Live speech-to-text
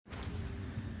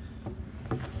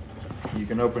You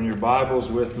can open your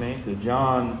Bibles with me to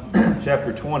John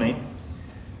chapter 20.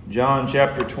 John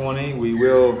chapter 20, we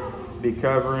will be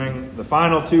covering the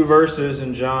final two verses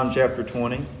in John chapter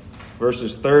 20,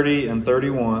 verses 30 and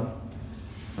 31.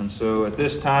 And so at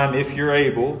this time, if you're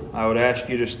able, I would ask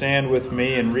you to stand with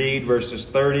me and read verses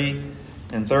 30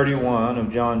 and 31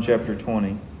 of John chapter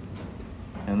 20.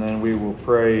 And then we will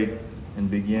pray and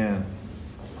begin.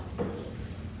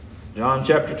 John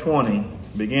chapter 20,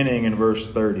 beginning in verse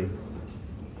 30.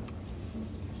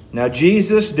 Now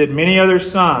Jesus did many other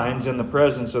signs in the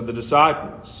presence of the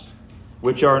disciples,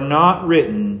 which are not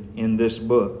written in this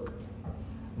book.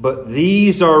 But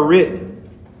these are written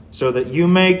so that you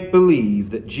may believe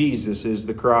that Jesus is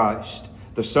the Christ,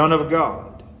 the Son of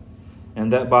God,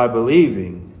 and that by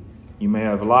believing you may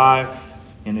have life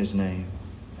in His name.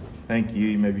 Thank you.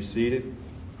 You may be seated.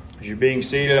 As you're being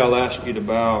seated, I'll ask you to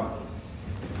bow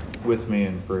with me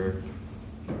in prayer.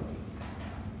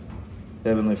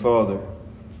 Heavenly Father,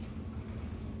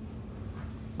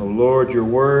 O Lord, your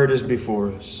word is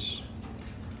before us.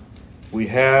 We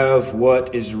have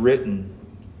what is written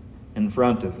in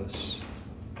front of us.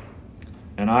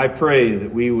 And I pray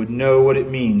that we would know what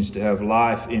it means to have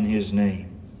life in His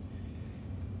name.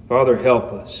 Father,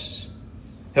 help us.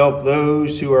 Help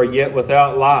those who are yet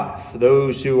without life,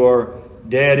 those who are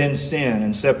dead in sin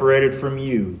and separated from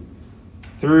you.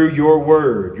 Through your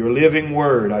word, your living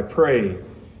word, I pray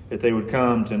that they would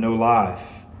come to know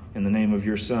life in the name of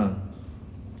your Son.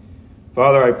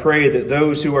 Father, I pray that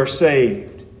those who are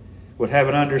saved would have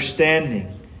an understanding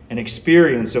and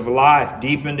experience of life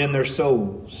deepened in their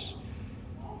souls.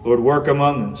 Lord, work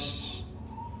among us.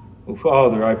 Oh,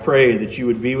 Father, I pray that you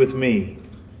would be with me.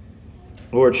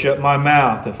 Lord, shut my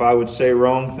mouth if I would say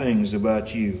wrong things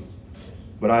about you.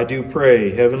 But I do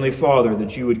pray, Heavenly Father,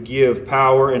 that you would give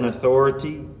power and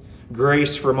authority,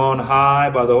 grace from on high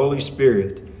by the Holy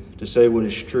Spirit to say what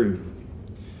is true.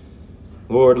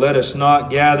 Lord, let us not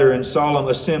gather in solemn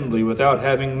assembly without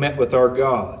having met with our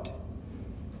God.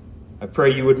 I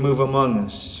pray you would move among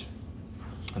us.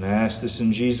 And I ask this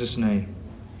in Jesus' name.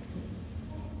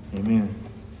 Amen.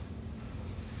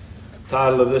 The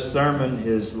title of this sermon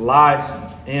is Life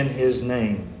in His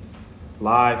Name.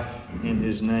 Life in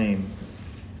His Name.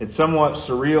 It's somewhat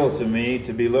surreal to me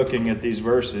to be looking at these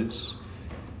verses.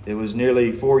 It was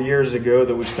nearly 4 years ago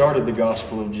that we started the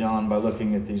Gospel of John by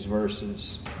looking at these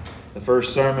verses. The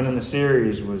first sermon in the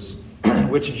series was,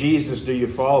 Which Jesus Do You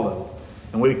Follow?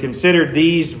 And we considered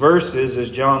these verses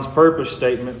as John's purpose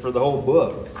statement for the whole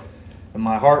book. And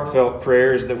my heartfelt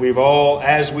prayer is that we've all,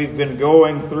 as we've been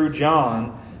going through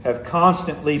John, have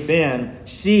constantly been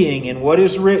seeing in what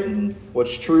is written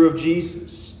what's true of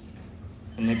Jesus,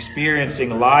 and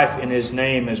experiencing life in His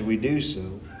name as we do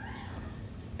so.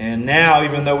 And now,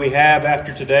 even though we have,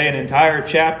 after today, an entire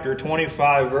chapter,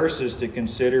 25 verses to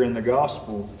consider in the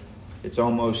gospel, it's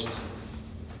almost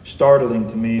startling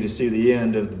to me to see the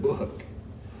end of the book.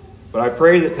 But I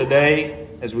pray that today,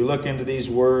 as we look into these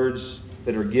words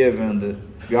that are given,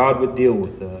 that God would deal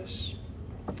with us.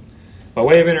 By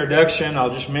way of introduction, I'll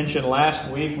just mention last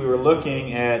week we were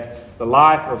looking at the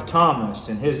life of Thomas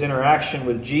and his interaction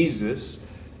with Jesus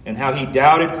and how he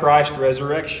doubted Christ's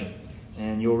resurrection.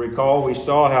 And you'll recall we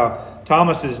saw how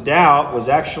Thomas's doubt was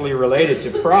actually related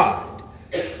to pride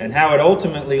and how it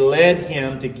ultimately led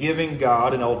him to giving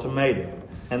God an ultimatum.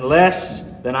 Unless,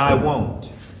 then I won't.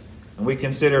 And we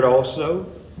considered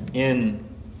also, in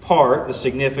part, the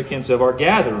significance of our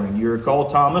gathering. You recall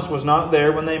Thomas was not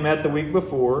there when they met the week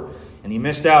before, and he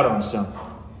missed out on something.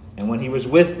 And when he was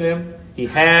with them, he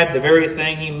had the very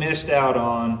thing he missed out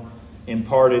on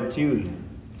imparted to him.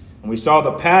 And we saw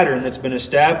the pattern that's been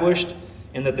established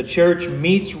in that the church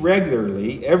meets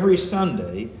regularly every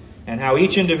Sunday, and how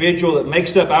each individual that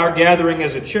makes up our gathering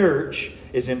as a church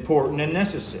is important and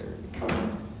necessary.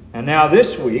 And now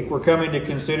this week, we're coming to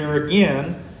consider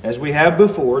again, as we have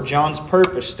before, John's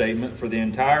purpose statement for the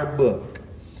entire book.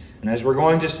 And as we're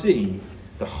going to see,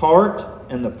 the heart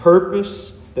and the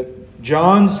purpose that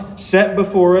John's set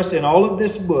before us in all of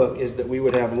this book is that we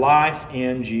would have life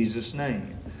in Jesus'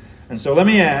 name. And so let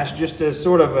me ask, just as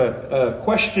sort of a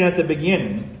question at the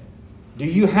beginning, do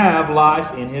you have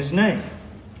life in His name?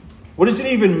 What does it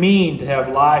even mean to have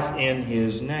life in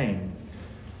His name?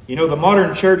 You know, the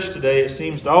modern church today, it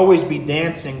seems to always be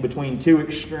dancing between two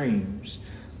extremes.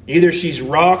 Either she's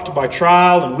rocked by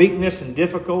trial and weakness and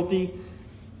difficulty.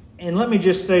 And let me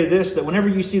just say this, that whenever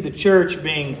you see the church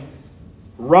being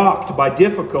rocked by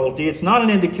difficulty, it's not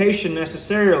an indication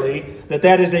necessarily that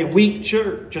that is a weak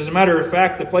church. As a matter of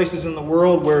fact, the places in the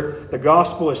world where the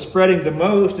gospel is spreading the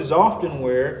most is often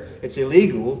where it's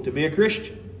illegal to be a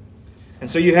Christian. And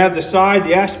so you have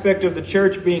the aspect of the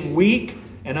church being weak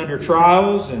and under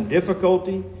trials and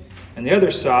difficulty. And the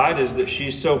other side is that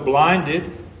she's so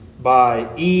blinded by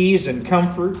ease and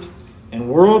comfort and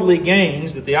worldly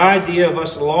gains that the idea of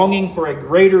us longing for a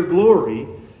greater glory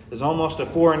is almost a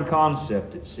foreign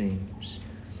concept, it seems.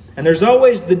 And there's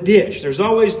always the ditch. There's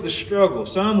always the struggle.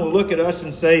 Some will look at us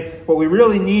and say, what we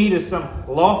really need is some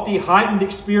lofty, heightened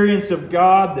experience of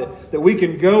God that we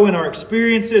can go in our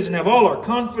experiences and have all our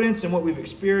confidence in what we've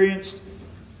experienced.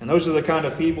 And those are the kind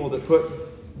of people that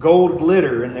put gold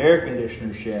glitter in the air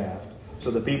conditioner shaft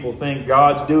so that people think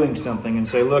God's doing something and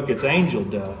say, look, it's angel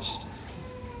dust.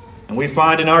 And we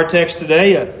find in our text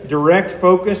today a direct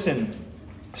focus and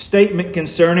statement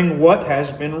concerning what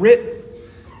has been written.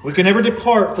 We can never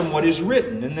depart from what is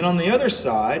written. And then on the other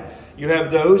side, you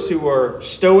have those who are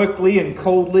stoically and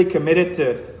coldly committed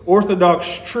to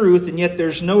orthodox truth, and yet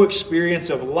there's no experience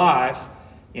of life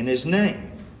in His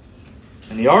name.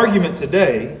 And the argument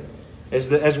today is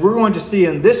that, as we're going to see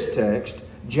in this text,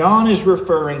 John is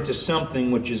referring to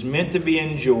something which is meant to be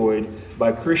enjoyed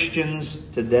by Christians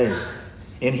today.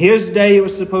 In his day it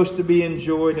was supposed to be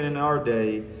enjoyed, and in our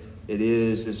day it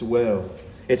is as well.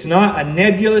 It's not a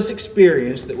nebulous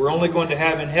experience that we're only going to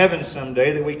have in heaven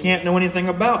someday that we can't know anything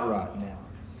about right now.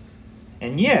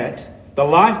 And yet, the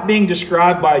life being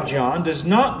described by John does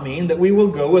not mean that we will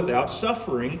go without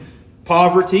suffering,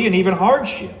 poverty, and even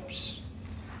hardships.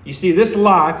 You see, this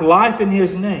life in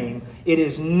His name, it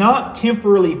is not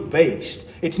temporally based.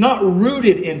 It's not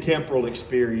rooted in temporal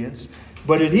experience,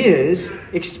 but it is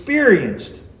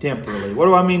experienced temporally. What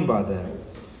do I mean by that?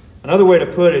 Another way to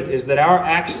put it is that our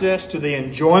access to the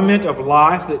enjoyment of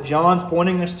life that John's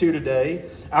pointing us to today,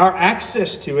 our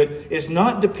access to it is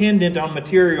not dependent on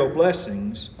material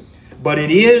blessings, but it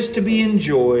is to be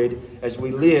enjoyed as we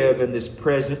live in this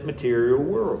present material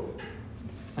world.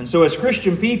 And so as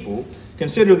Christian people,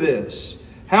 consider this.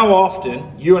 How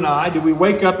often, you and I, do we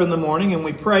wake up in the morning and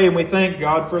we pray and we thank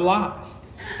God for life?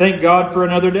 Thank God for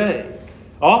another day.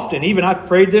 Often, even I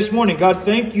prayed this morning, God,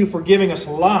 thank you for giving us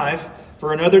life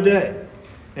for another day.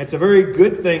 And it's a very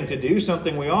good thing to do,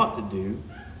 something we ought to do.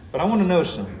 But I want to know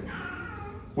something.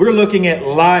 We're looking at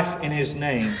life in His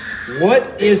name.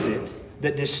 What is it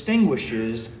that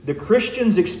distinguishes the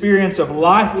Christian's experience of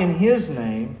life in His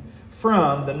name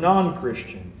from the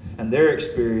non-Christian and their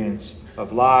experience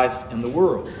of life in the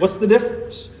world? What's the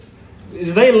difference?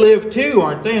 Is they live too,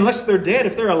 aren't they? Unless they're dead.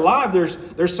 If they're alive,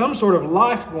 there's some sort of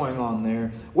life going on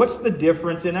there. What's the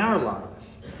difference in our life?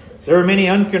 There are many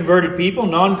unconverted people,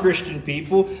 non-Christian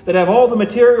people, that have all the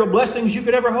material blessings you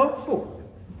could ever hope for.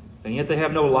 And yet they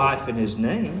have no life in His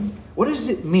name. What does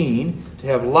it mean to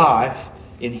have life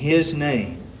in His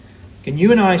name? Can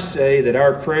you and I say that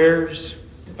our prayers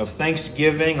of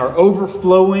thanksgiving are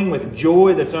overflowing with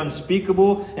joy that's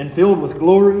unspeakable and filled with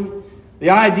glory? The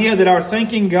idea that our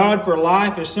thanking God for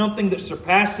life is something that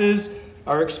surpasses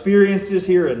our experiences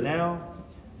here and now?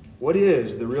 What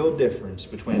is the real difference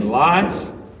between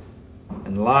life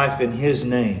and life in His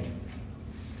name?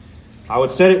 I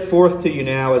would set it forth to you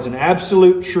now as an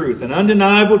absolute truth, an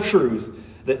undeniable truth,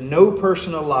 that no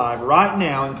person alive right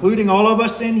now, including all of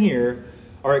us in here,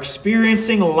 are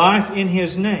experiencing life in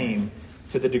His name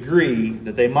to the degree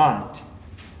that they might.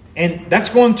 And that's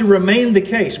going to remain the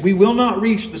case. We will not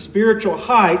reach the spiritual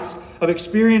heights of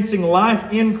experiencing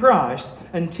life in Christ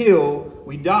until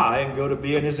we die and go to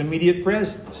be in His immediate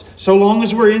presence. So long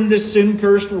as we're in this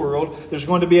sin-cursed world, there's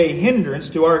going to be a hindrance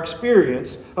to our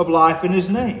experience of life in His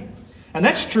name. And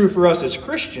that's true for us as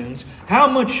Christians. How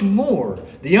much more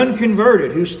the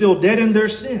unconverted who's still dead in their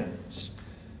sins?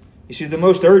 You see, the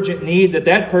most urgent need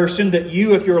that person, that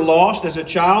you, if you're lost as a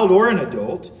child or an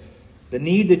adult, the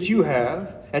need that you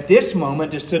have at this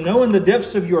moment is to know in the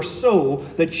depths of your soul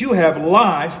that you have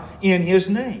life in His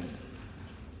name.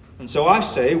 And so I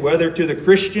say, whether to the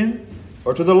Christian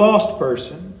or to the lost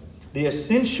person, the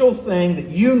essential thing that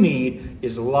you need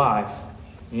is life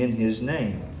in His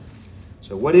name.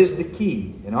 So what is the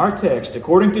key in our text,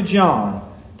 according to John,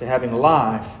 to having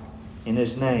life in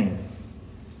His name?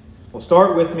 Well,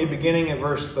 start with me beginning at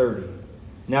verse 30.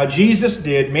 Now Jesus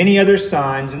did many other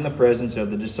signs in the presence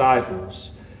of the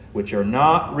disciples, which are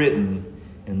not written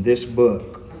in this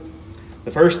book.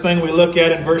 The first thing we look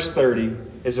at in verse 30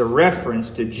 is a reference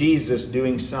to Jesus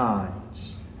doing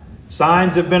signs.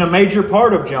 Signs have been a major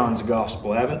part of John's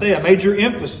gospel, haven't they? A major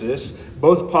emphasis,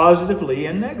 both positively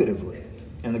and negatively,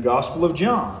 in the Gospel of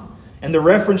John. And the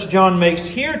reference John makes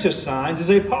here to signs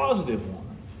is a positive one.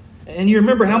 And you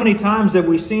remember how many times have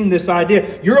we seen this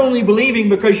idea? You're only believing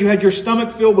because you had your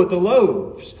stomach filled with the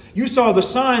loaves. You saw the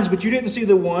signs, but you didn't see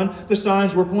the one the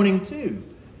signs were pointing to.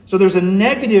 So there's a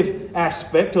negative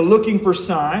aspect to looking for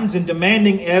signs and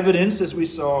demanding evidence, as we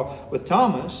saw with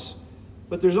Thomas.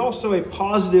 But there's also a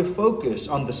positive focus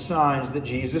on the signs that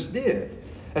Jesus did.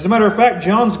 As a matter of fact,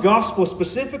 John's Gospel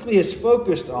specifically is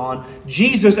focused on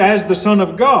Jesus as the Son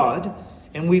of God.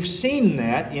 And we've seen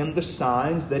that in the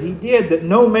signs that He did that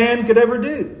no man could ever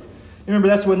do. Remember,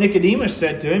 that's what Nicodemus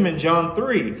said to Him in John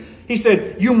 3. He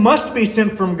said, you must be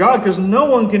sent from God because no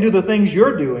one can do the things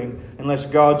you're doing unless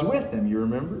God's with them. You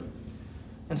remember?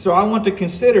 And so I want to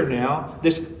consider now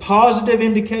this positive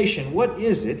indication. What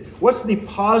is it? What's the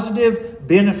positive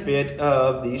benefit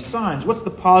of these signs? What's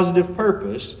the positive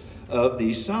purpose of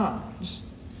these signs?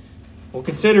 We'll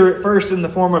consider it first in the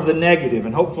form of the negative,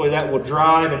 and hopefully that will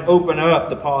drive and open up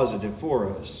the positive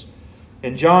for us.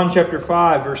 In John chapter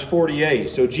 5, verse 48,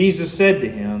 so Jesus said to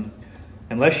him,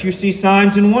 unless you see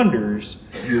signs and wonders,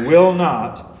 you will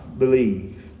not believe.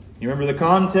 You remember the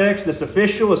context? This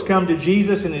official has come to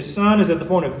Jesus and his son is at the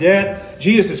point of death.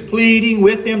 Jesus is pleading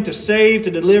with him to save,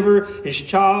 to deliver his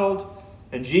child.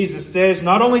 And Jesus says,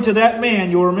 not only to that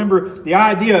man, you'll remember the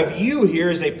idea of you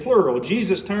here is a plural.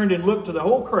 Jesus turned and looked to the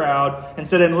whole crowd and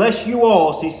said, unless you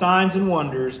all see signs and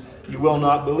wonders, you will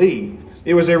not believe.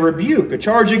 It was a rebuke, a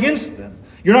charge against them.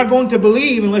 You're not going to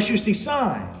believe unless you see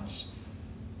signs.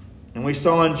 And we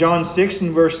saw in John 6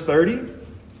 and verse 30,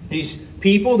 these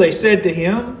people, they said to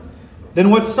him, then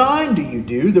what sign do you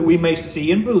do that we may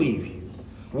see and believe you?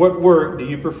 What work do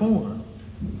you perform?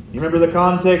 You remember the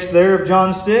context there of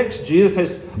John 6? Jesus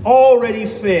has already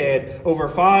fed over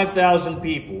 5,000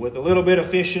 people with a little bit of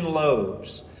fish and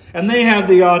loaves. And they have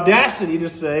the audacity to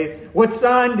say, what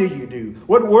sign do you do?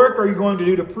 What work are you going to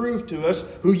do to prove to us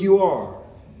who you are?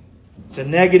 It's a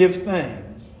negative thing.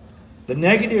 The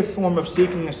negative form of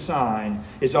seeking a sign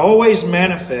is always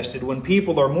manifested when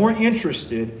people are more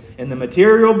interested in the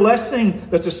material blessing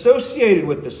that's associated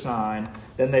with the sign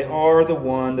than they are the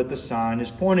one that the sign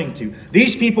is pointing to.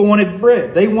 These people wanted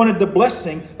bread. They wanted the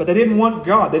blessing, but they didn't want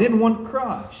God. They didn't want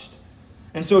Christ.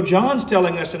 And so John's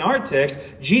telling us in our text,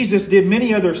 Jesus did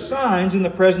many other signs in the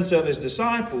presence of his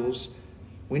disciples.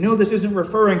 We know this isn't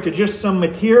referring to just some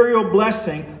material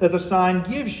blessing that the sign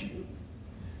gives you.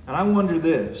 And I wonder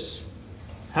this,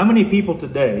 how many people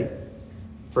today,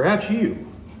 perhaps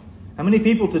you, how many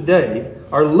people today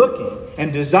are looking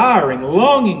and desiring,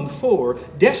 longing for,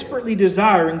 desperately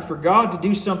desiring for God to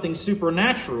do something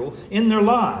supernatural in their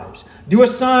lives? Do a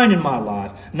sign in my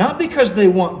life, not because they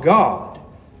want God,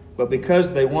 but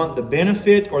because they want the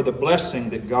benefit or the blessing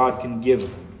that God can give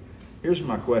them. Here's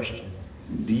my question.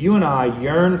 Do you and I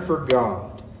yearn for God?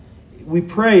 We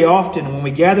pray often when we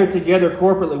gather together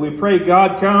corporately. We pray,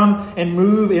 God, come and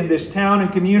move in this town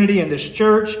and community, in this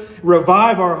church.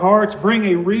 Revive our hearts. Bring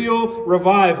a real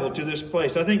revival to this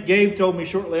place. I think Gabe told me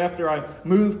shortly after I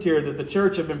moved here that the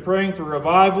church had been praying for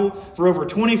revival for over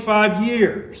 25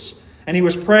 years. And he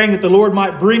was praying that the Lord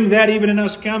might bring that even in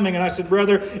us coming. And I said,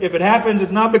 brother, if it happens,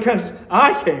 it's not because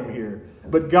I came here,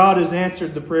 but God has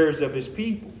answered the prayers of his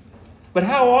people. But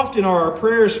how often are our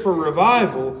prayers for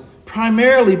revival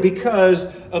primarily because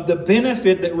of the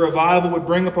benefit that revival would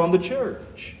bring upon the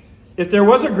church? If there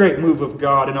was a great move of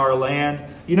God in our land,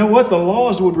 you know what? The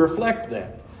laws would reflect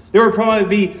that. There would probably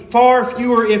be far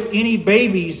fewer, if any,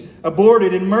 babies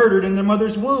aborted and murdered in their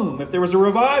mother's womb if there was a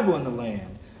revival in the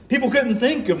land. People couldn't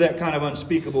think of that kind of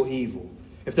unspeakable evil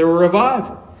if there were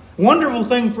revival. Wonderful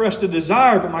thing for us to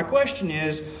desire, but my question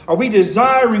is, are we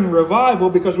desiring revival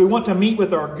because we want to meet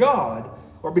with our God,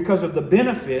 or because of the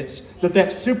benefits that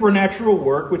that supernatural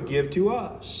work would give to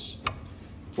us?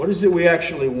 What is it we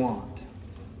actually want?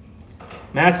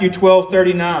 Matthew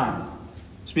 12:39,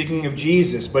 speaking of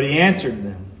Jesus, but he answered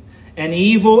them, an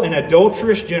evil and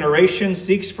adulterous generation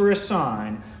seeks for a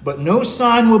sign, but no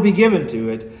sign will be given to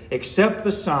it except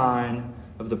the sign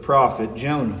of the prophet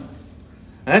Jonah.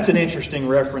 Now, that's an interesting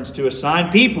reference to a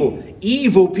sign.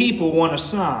 Evil people want a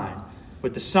sign.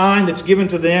 But the sign that's given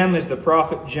to them is the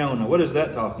prophet Jonah. What is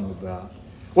that talking about?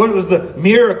 What was the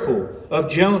miracle of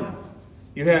Jonah?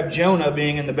 You have Jonah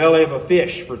being in the belly of a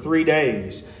fish for 3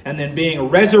 days and then being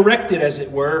resurrected, as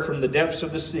it were, from the depths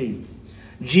of the sea.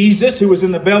 Jesus, who was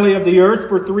in the belly of the earth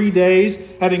for 3 days,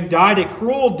 having died a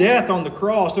cruel death on the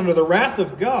cross under the wrath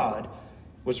of God,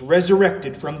 was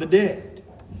resurrected from the dead.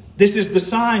 This is the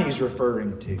sign he's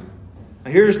referring to. Now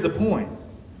here's the point.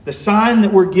 The sign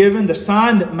that we're given, the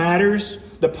sign that matters,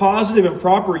 the positive and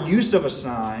proper use of a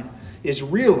sign is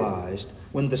realized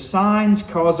when the signs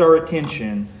cause our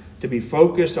attention to be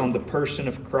focused on the person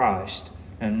of Christ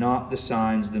and not the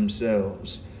signs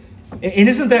themselves. And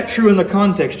isn't that true in the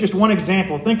context? Just one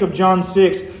example. Think of John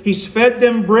 6. He's fed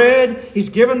them bread. He's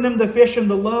given them the fish and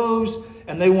the loaves,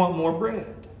 and they want more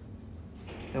bread.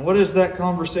 And what is that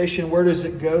conversation? Where does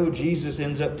it go? Jesus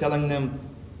ends up telling them,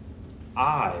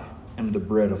 I am the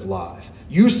bread of life.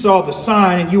 You saw the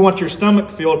sign and you want your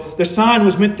stomach filled. The sign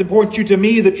was meant to point you to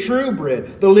me, the true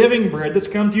bread, the living bread that's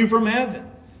come to you from heaven.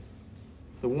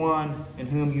 The one in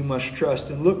whom you must trust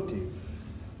and look to.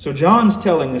 So John's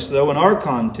telling us, though, in our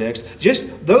context,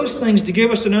 just those things to give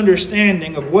us an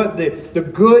understanding of what the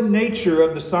good nature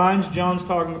of the signs John's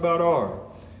talking about are.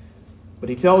 But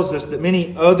he tells us that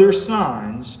many other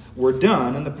signs were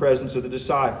done in the presence of the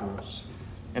disciples.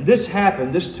 And this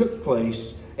took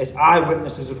place as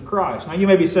eyewitnesses of Christ. Now you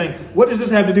may be saying, what does this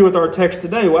have to do with our text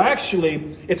today? Well,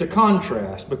 actually, it's a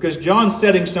contrast because John's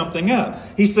setting something up.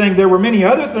 He's saying there were many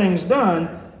other things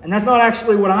done, and that's not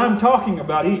actually what I'm talking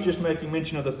about. He's just making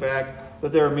mention of the fact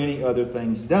that there are many other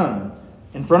things done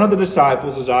in front of the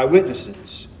disciples as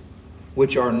eyewitnesses,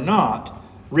 which are not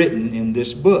written in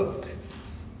this book.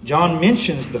 John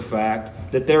mentions the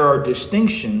fact that there are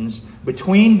distinctions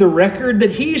between the record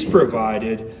that he's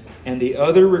provided and the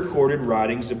other recorded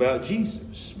writings about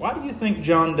Jesus. Why do you think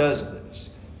John does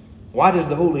this? Why does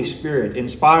the Holy Spirit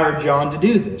inspire John to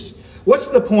do this? What's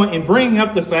the point in bringing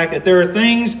up the fact that there are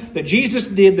things that Jesus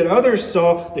did that others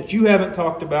saw that you haven't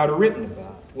talked about or written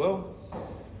about? Well,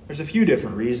 there's a few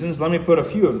different reasons. Let me put a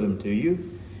few of them to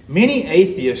you. Many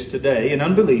atheists today and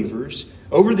unbelievers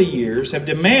over the years have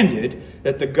demanded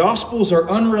that the Gospels are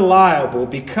unreliable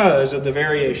because of the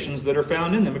variations that are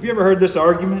found in them. Have you ever heard this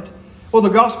argument? Well, the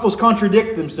Gospels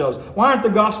contradict themselves. Why aren't the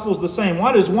Gospels the same?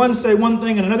 Why does one say one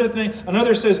thing and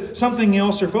another says something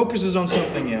else or focuses on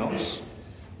something else?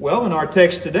 Well, in our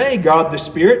text today, God the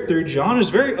Spirit, through John, is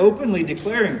very openly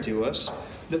declaring to us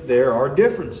that there are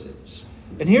differences.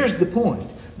 And here's the point.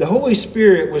 The Holy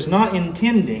Spirit was not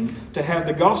intending to have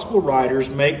the Gospel writers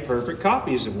make perfect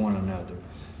copies of one another.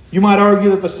 You might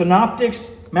argue that the synoptics,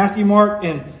 Matthew, Mark,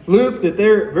 and Luke, that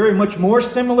they're very much more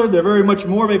similar. They're very much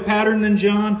more of a pattern than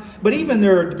John. But even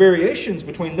there are variations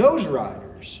between those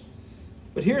writers.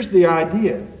 But here's the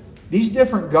idea. These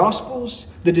different Gospels,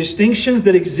 the distinctions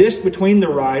that exist between the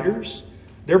writers,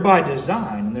 they're by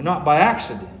design and they're not by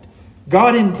accident.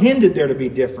 God intended there to be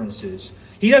differences.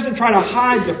 He doesn't try to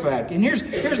hide the fact. And here's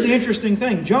the interesting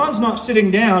thing. John's not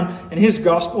sitting down in his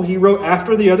gospel he wrote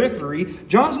after the other three.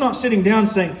 John's not sitting down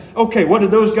saying, okay, what did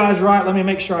those guys write? Let me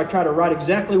make sure I try to write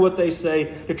exactly what they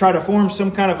say to try to form some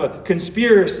kind of a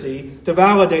conspiracy to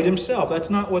validate himself.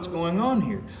 That's not what's going on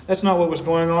here. That's not what was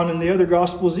going on in the other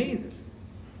gospels either.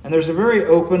 And there's a very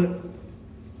open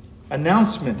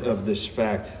announcement of this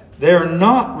fact. They're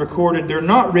not recorded, they're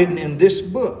not written in this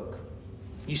book.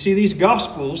 You see, these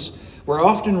gospels were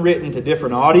often written to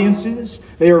different audiences.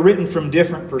 They are written from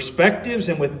different perspectives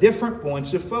and with different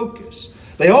points of focus.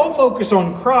 They all focus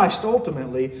on Christ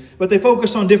ultimately, but they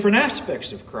focus on different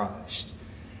aspects of Christ.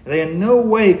 They in no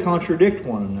way contradict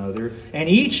one another, and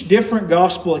each different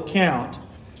gospel account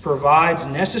provides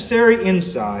necessary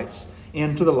insights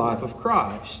into the life of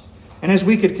Christ. And as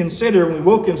we could consider, and we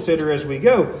will consider as we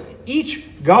go, each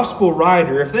gospel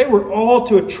writer, if they were all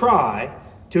to try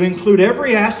to include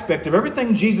every aspect of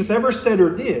everything Jesus ever said or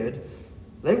did,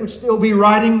 they would still be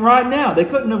writing right now. They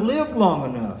couldn't have lived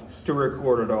long enough to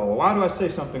record it all. Why do I say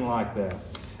something like that?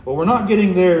 Well, we're not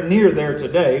getting near there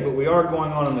today, but we are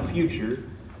going on in the future.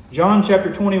 John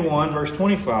chapter 21, verse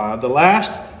 25, the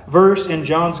last verse in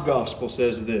John's gospel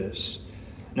says this.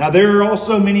 Now there are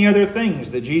also many other things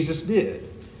that Jesus did.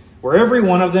 Were every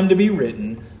one of them to be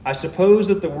written, I suppose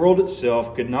that the world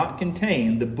itself could not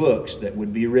contain the books that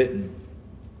would be written.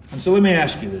 And so let me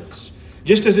ask you this.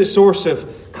 Just as a source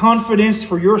of confidence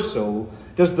for your soul,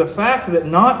 does the fact that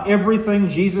not everything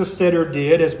Jesus said or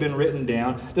did has been written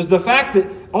down, does the fact that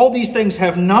all these things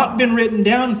have not been written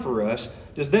down for us,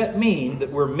 does that mean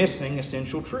that we're missing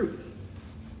essential truth?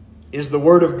 Is the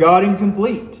Word of God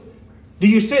incomplete? Do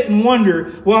you sit and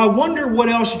wonder, well, I wonder what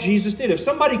else Jesus did. If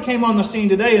somebody came on the scene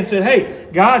today and said, hey,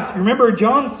 guys, remember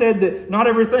John said that not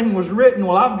everything was written.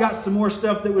 Well, I've got some more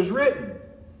stuff that was written.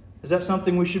 Is that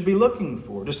something we should be looking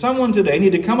for? Does someone today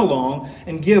need to come along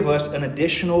and give us an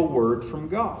additional word from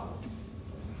God?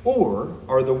 Or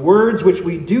are the words which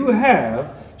we do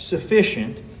have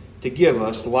sufficient to give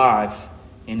us life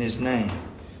in His name?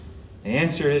 The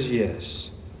answer is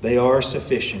yes. They are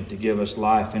sufficient to give us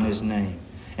life in His name.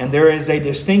 And there is a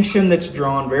distinction that's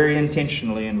drawn very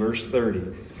intentionally in verse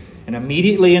 30. And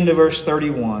immediately into verse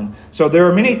 31. So there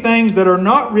are many things that are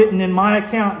not written in my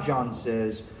account, John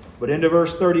says. But into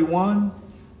verse 31,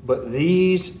 but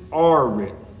these are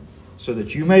written, so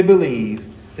that you may believe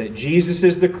that Jesus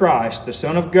is the Christ, the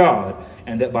Son of God,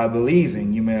 and that by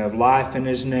believing you may have life in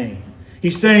His name.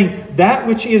 He's saying that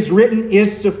which is written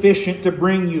is sufficient to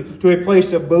bring you to a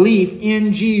place of belief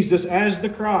in Jesus as the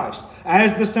Christ,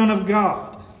 as the Son of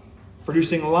God,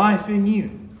 producing life in you.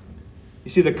 You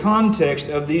see, the context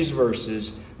of these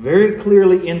verses very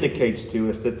clearly indicates to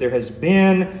us that there has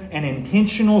been an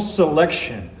intentional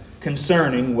selection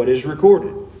concerning what is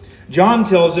recorded. John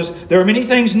tells us there are many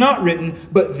things not written,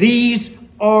 but these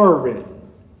are written.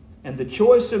 And the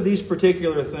choice of these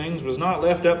particular things was not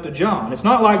left up to John. It's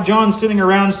not like John sitting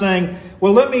around saying,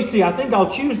 well, let me see, I think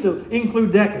I'll choose to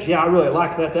include that because, I really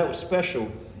like that. That was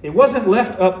special. It wasn't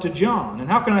left up to John. And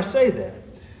how can I say that?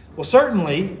 Well,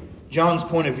 certainly, John's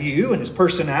point of view and his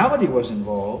personality was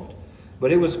involved,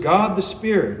 but it was God the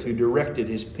Spirit who directed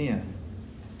his pen.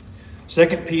 2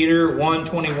 Peter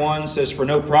 1:21 says, for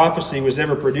no prophecy was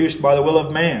ever produced by the will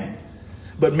of man,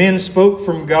 but men spoke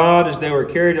from God as they were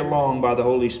carried along by the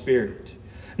Holy Spirit.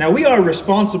 Now, we are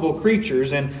responsible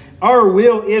creatures, and our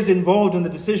will is involved in the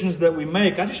decisions that we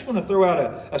make. I just want to throw out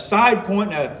a side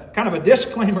point, a kind of a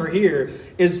disclaimer here,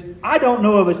 is I don't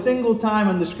know of a single time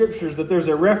in the Scriptures that there's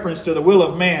a reference to the will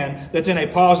of man that's in a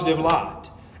positive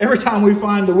light. Every time we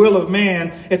find the will of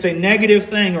man, it's a negative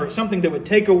thing or it's something that would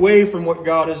take away from what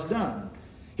God has done.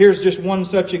 Here's just one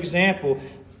such example.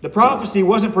 The prophecy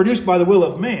wasn't produced by the will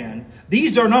of man.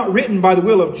 These are not written by the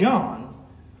will of John,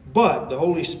 but the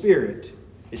Holy Spirit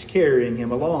is carrying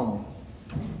him along.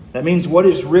 That means what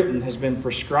is written has been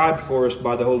prescribed for us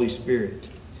by the Holy Spirit.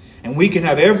 And we can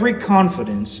have every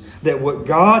confidence that what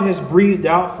God has breathed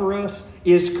out for us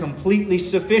is completely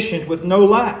sufficient with no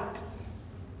lack.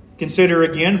 Consider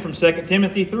again from 2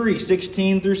 Timothy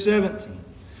 3:16 through 17.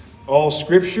 All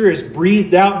Scripture is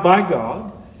breathed out by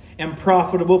God and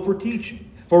profitable for teaching,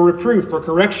 for reproof, for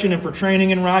correction, and for training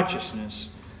in righteousness,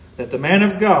 that the man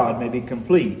of God may be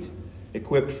complete,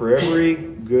 equipped for every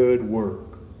good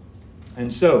work.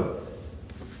 And so,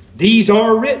 these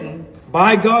are written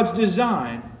by God's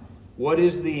design. What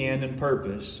is the end and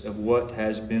purpose of what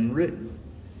has been written?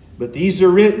 But these are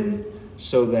written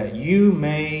so that you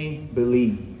may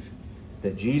believe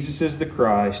that Jesus is the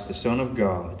Christ, the Son of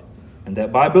God, and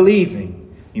that by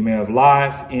believing you may have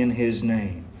life in His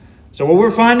name. So what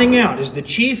we're finding out is the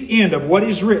chief end of what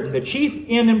is written, the chief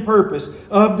end and purpose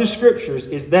of the Scriptures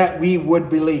is that we would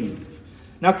believe.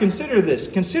 Now consider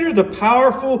this. Consider the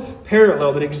powerful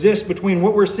parallel that exists between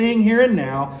what we're seeing here and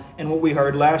now and what we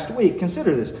heard last week.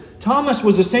 Consider this. Thomas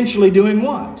was essentially doing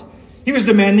what? He was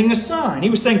demanding a sign. He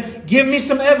was saying, give me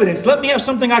some evidence. Let me have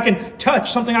something I can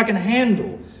touch, something I can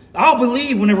handle. I'll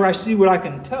believe whenever I see what I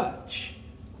can touch.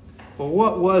 Well,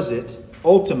 what was it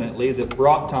ultimately that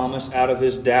brought Thomas out of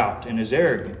his doubt and his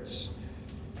arrogance?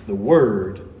 The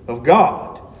Word of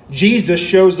God. Jesus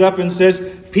shows up and says,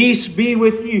 peace be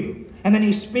with you. And then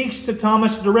He speaks to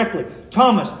Thomas directly.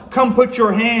 Thomas, come put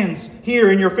your hands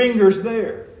here and your fingers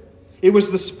there. It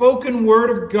was the spoken Word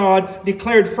of God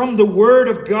declared from the Word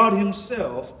of God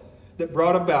Himself that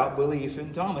brought about belief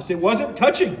in Thomas. It wasn't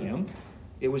touching Him.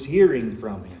 It was hearing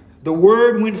from Him. The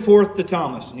Word went forth to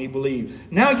Thomas and he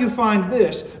believed. Now you find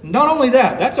this. Not only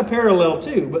that, that's a parallel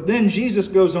too. But then Jesus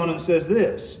goes on and says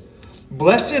this.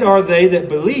 Blessed are they that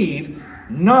believe,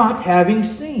 not having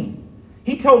seen.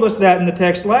 He told us that in the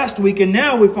text last week. And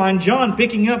now we find John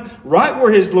picking up right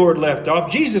where his Lord left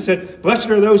off. Jesus said, blessed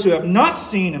are those who have not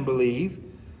seen and believe.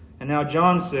 And now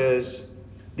John says,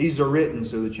 these are written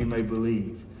so that you may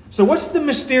believe. So what's the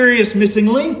mysterious missing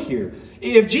link here?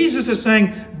 If Jesus is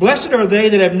saying, blessed are they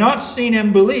that have not seen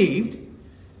and believed,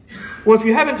 well, if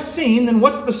you haven't seen, then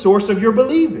what's the source of your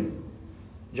believing?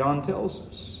 John tells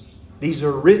us, these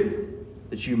are written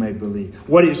that you may believe.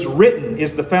 What is written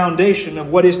is the foundation of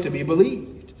what is to be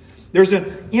believed. There's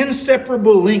an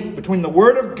inseparable link between the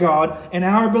Word of God and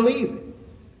our believing.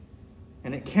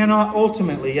 And it cannot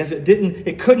ultimately,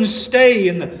 it couldn't stay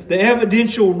in the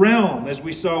evidential realm as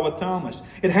we saw with Thomas.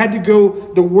 It had to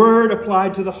go, the Word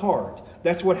applied to the heart.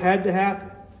 That's what had to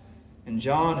happen. And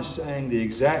John is saying the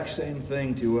exact same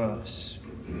thing to us.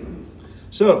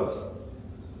 So,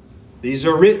 these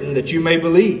are written that you may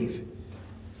believe.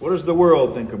 What does the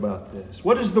world think about this?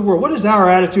 What is the world? What is our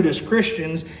attitude as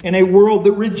Christians in a world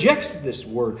that rejects this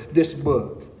word, this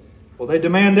book? Well, they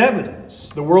demand evidence.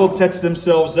 The world sets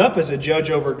themselves up as a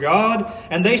judge over God,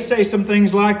 and they say some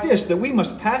things like this, that we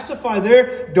must pacify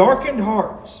their darkened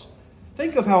hearts.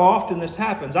 Think of how often this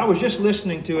happens. I was just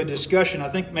listening to a discussion, I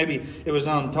think maybe it was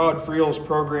on Todd Friel's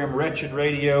program, Wretched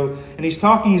Radio, and he's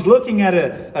looking at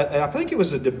I think it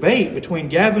was a debate between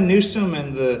Gavin Newsom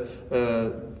and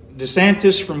the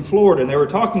DeSantis from Florida, and they were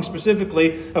talking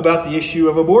specifically about the issue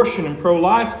of abortion and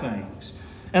pro-life things.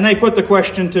 And they put the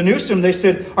question to Newsom. They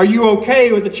said, are you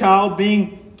okay with a child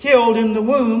being killed in the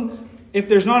womb if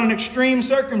there's not an extreme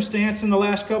circumstance in the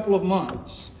last couple of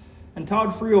months. And Todd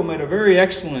Friel made a very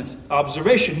excellent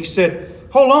observation. He said,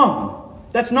 hold on,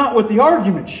 that's not what the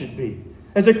argument should be.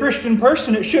 As a Christian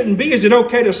person, it shouldn't be, is it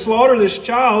okay to slaughter this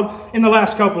child in the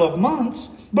last couple of months?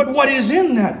 But what is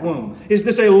in that womb? Is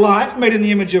this a life made in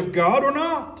the image of God or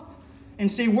not?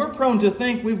 And see, we're prone to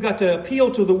think we've got to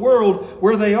appeal to the world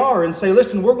where they are and say,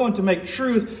 listen, we're going to make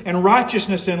truth and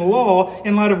righteousness and law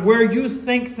in light of where you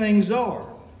think things are.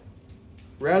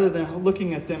 Rather than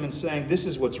looking at them and saying, this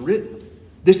is what's written.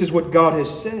 This is what God has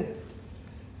said.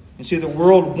 And see, the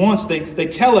world wants, they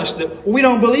tell us that we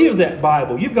don't believe that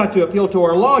Bible. You've got to appeal to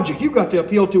our logic. You've got to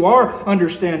appeal to our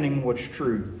understanding of what's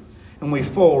true. And we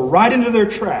fall right into their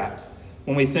trap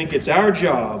when we think it's our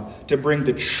job to bring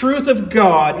the truth of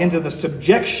God into the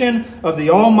subjection of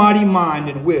the almighty mind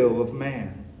and will of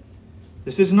man.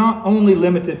 This is not only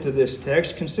limited to this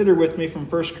text. Consider with me from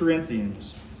 1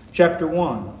 Corinthians chapter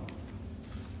 1.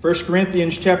 1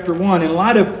 Corinthians chapter 1, in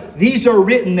light of these are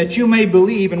written that you may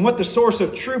believe, and what the source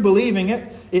of true believing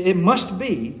it must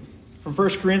be, from 1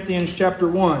 Corinthians chapter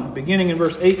 1, beginning in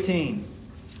verse 18.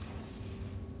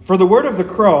 For the word of the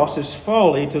cross is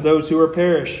folly to those who are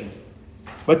perishing,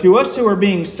 but to us who are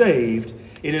being saved,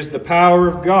 it is the power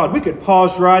of God. We could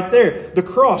pause right there. The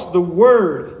cross, the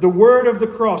word of the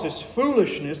cross is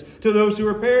foolishness to those who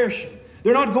are perishing.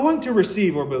 They're not going to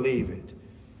receive or believe it.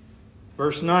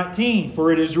 Verse 19,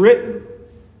 for it is written,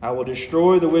 I will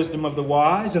destroy the wisdom of the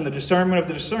wise and the discernment of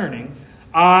the discerning.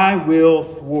 I will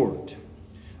thwart.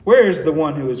 Where is the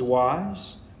one who is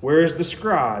wise? Where is the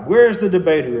scribe? Where is the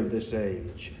debater of this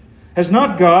age? Has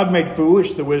not God made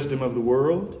foolish the wisdom of the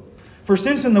world? For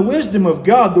since in the wisdom of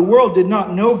God the world did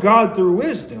not know God through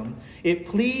wisdom, it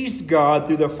pleased God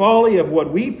through the folly of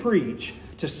what we preach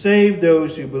to save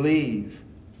those who believe.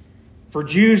 For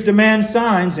Jews demand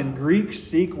signs and Greeks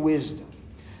seek wisdom.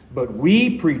 But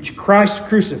we preach Christ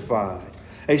crucified,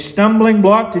 a stumbling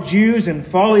block to Jews and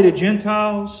folly to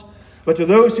Gentiles. But to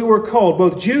those who are called,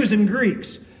 both Jews and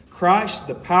Greeks, Christ,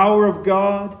 the power of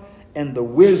God and the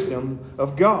wisdom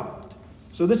of God.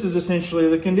 So this is essentially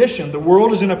the condition. The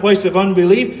world is in a place of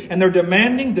unbelief, and they're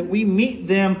demanding that we meet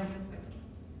them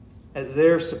at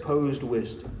their supposed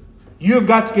wisdom. You've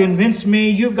got to convince me.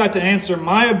 You've got to answer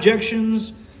my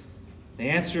objections. The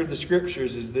answer of the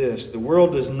Scriptures is this. The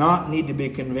world does not need to be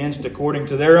convinced according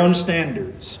to their own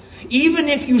standards. Even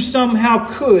if you somehow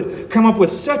could come up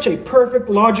with such a perfect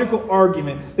logical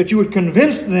argument that you would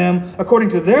convince them according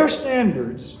to their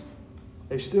standards,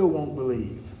 they still won't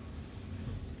believe.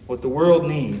 What the world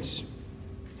needs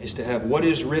is to have what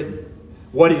is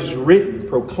written,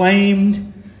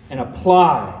 proclaimed and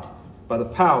applied by the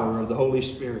power of the Holy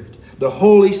Spirit. The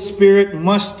Holy Spirit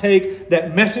must take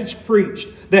that message preached,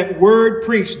 that word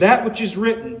preached, that which is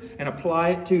written, and apply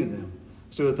it to them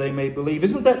so that they may believe.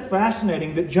 Isn't that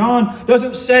fascinating that John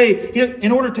doesn't say,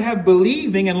 in order to have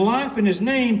believing and life in His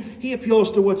name, he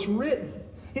appeals to what's written.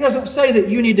 He doesn't say that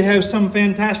you need to have some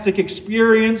fantastic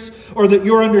experience or that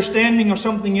your understanding of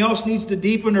something else needs to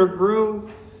deepen or grow.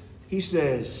 He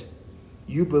says,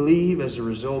 you believe as a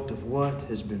result of what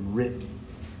has been written.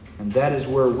 And that is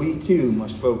where we too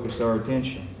must focus our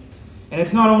attention. And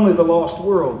it's not only the lost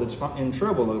world that's in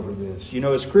trouble over this. You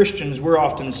know, as Christians, we're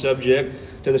often subject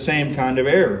to the same kind of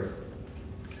error.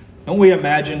 Don't we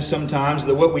imagine sometimes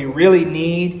that what we really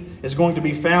need is going to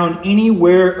be found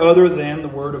anywhere other than the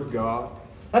Word of God?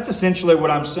 That's essentially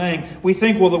what I'm saying. We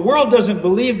think, well, the world doesn't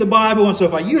believe the Bible, and so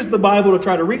if I use the Bible to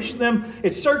try to reach them,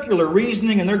 it's circular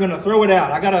reasoning and they're going to throw it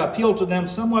out. I got to appeal to them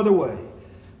some other way.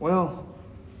 Well,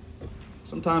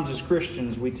 sometimes as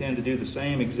Christians, we tend to do the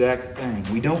same exact thing.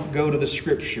 We don't go to the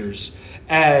Scriptures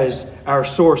as our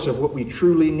source of what we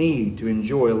truly need to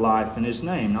enjoy life in His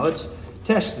name. Now let's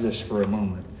test this for a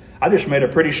moment. I just made a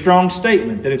pretty strong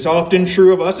statement that it's often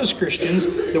true of us as Christians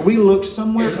that we look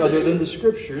somewhere other than the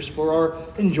Scriptures for our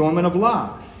enjoyment of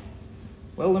life.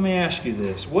 Well, let me ask you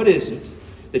this. What is it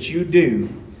that you do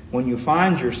when you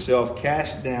find yourself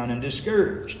cast down and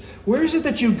discouraged? Where is it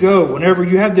that you go whenever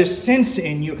you have this sense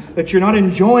in you that you're not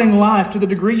enjoying life to the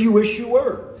degree you wish you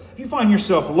were? If you find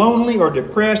yourself lonely or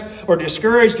depressed or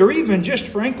discouraged or even just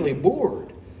frankly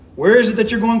bored, where is it that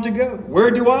you're going to go?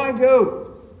 Where do I go?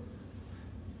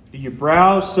 Do you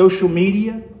browse social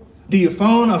media? Do you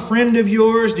phone a friend of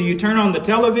yours? Do you turn on the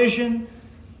television?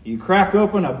 Do you crack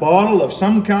open a bottle of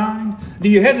some kind? Do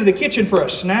you head to the kitchen for a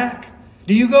snack?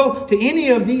 Do you go to any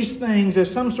of these things as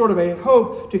some sort of a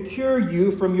hope to cure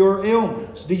you from your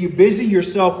ailments? Do you busy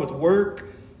yourself with work?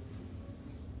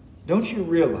 Don't you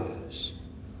realize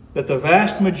that the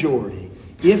vast majority,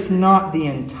 if not the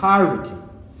entirety,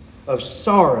 of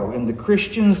sorrow in the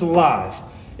Christian's life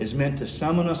is meant to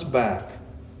summon us back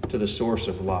to the source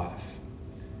of life.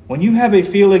 When you have a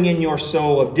feeling in your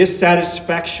soul of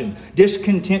dissatisfaction,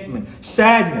 discontentment,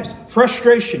 sadness,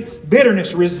 frustration,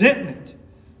 bitterness, resentment,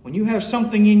 when you have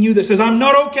something in you that says, I'm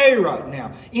not okay right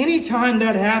now, anytime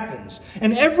that happens,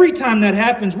 and every time that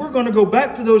happens, we're going to go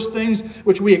back to those things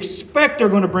which we expect are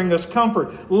going to bring us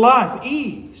comfort, life,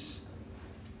 ease.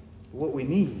 What we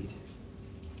need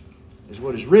is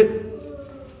what is written.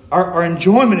 Our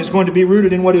enjoyment is going to be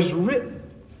rooted in what is written.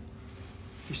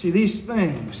 You see, these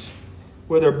things,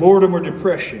 whether boredom or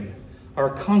depression,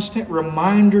 are a constant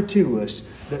reminder to us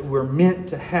that we're meant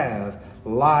to have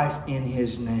life in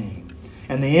His name.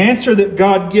 And the answer that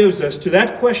God gives us to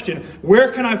that question,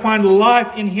 where can I find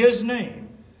life in His name,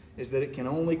 is that it can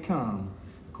only come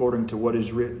according to what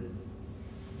is written.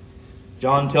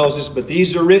 John tells us, but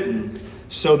these are written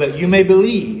so that you may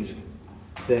believe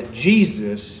that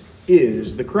Jesus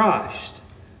is the Christ,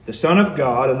 the Son of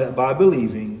God, and that by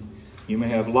believing you may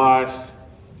have life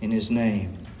in His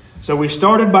name. So we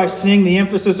started by seeing the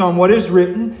emphasis on what is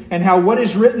written and how what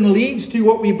is written leads to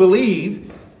what we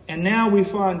believe. And now we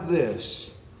find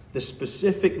this, the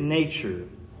specific nature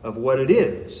of what it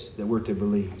is that we're to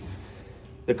believe.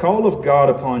 The call of God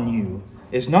upon you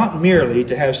is not merely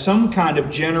to have some kind of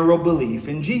general belief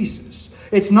in Jesus.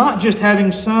 It's not just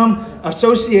having some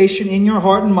association in your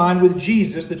heart and mind with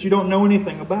Jesus that you don't know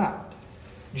anything about.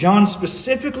 John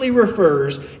specifically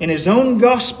refers in his own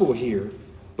gospel here,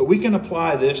 but we can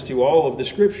apply this to all of the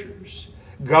Scriptures.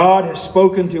 God has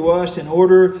spoken to us in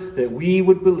order that we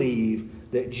would believe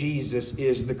that Jesus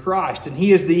is the Christ, and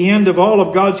He is the end of all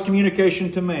of God's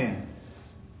communication to man.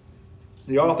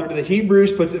 The author to the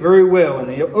Hebrews puts it very well in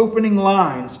the opening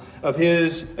lines of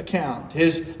his account,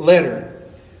 his letter.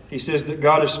 He says that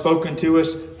God has spoken to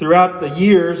us throughout the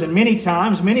years and many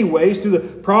times, many ways, through the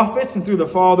prophets and through the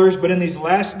fathers. But in these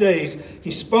last days,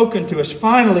 He's spoken to us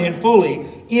finally and fully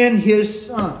in His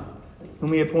Son,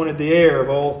 whom He appointed the heir of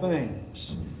all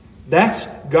things. That's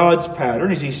God's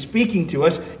pattern as He's speaking to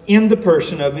us in the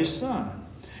person of His Son.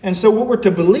 And so what we're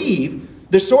to believe,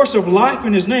 the source of life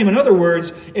in His name. In other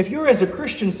words, if you're as a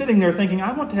Christian sitting there thinking,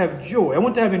 I want to have joy, I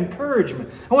want to have encouragement,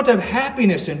 I want to have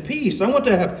happiness and peace, I want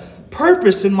to have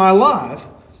purpose in my life,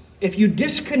 if you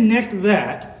disconnect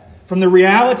that from the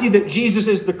reality that Jesus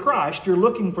is the Christ, you're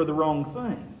looking for the wrong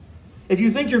thing. If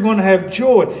you think you're going to have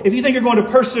joy, if you think you're going to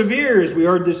persevere, as we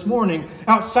heard this morning,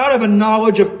 outside of a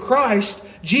knowledge of Christ,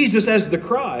 Jesus as the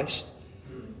Christ,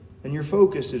 then your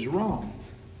focus is wrong.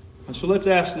 And so let's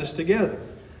ask this together.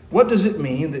 What does it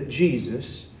mean that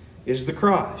Jesus is the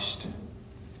Christ?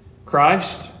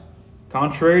 Christ,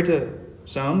 contrary to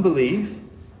some belief,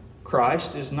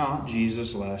 Christ is not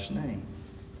Jesus' last name.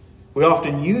 We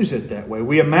often use it that way.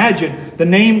 We imagine the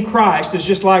name Christ is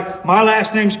just like my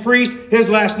last name's Priest, his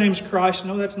last name's Christ.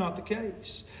 No, that's not the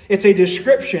case. It's a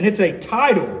description. It's a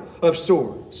title of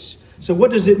sorts. So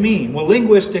what does it mean? Well,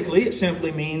 linguistically, it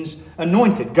simply means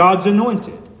anointed, God's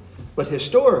anointed. But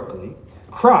historically,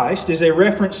 Christ is a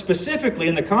reference specifically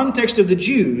in the context of the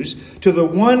Jews to the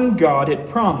one God had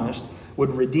promised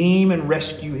would redeem and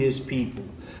rescue His people.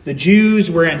 The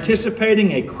Jews were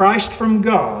anticipating a Christ from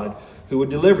God who would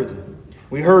deliver them.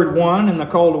 We heard one in the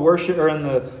call to worship, or in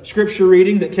the scripture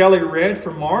reading that Kelly read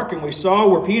from Mark, and we saw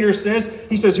where Peter says,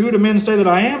 he says, "Who do men say that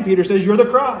I am?" Peter says, "You're the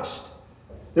Christ."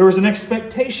 There was an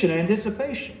expectation and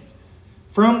anticipation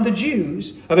from the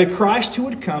Jews of a Christ who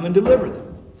would come and deliver them.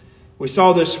 We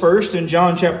saw this first in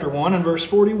John chapter 1 and verse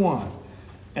 41.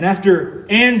 And after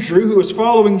Andrew, who was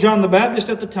following John the Baptist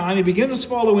at the time, he begins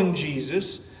following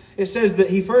Jesus. It says that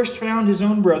he first found his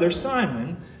own brother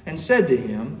Simon and said to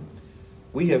him,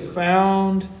 "We have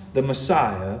found the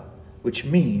Messiah," which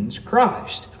means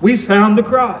Christ. We found the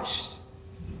Christ.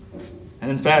 And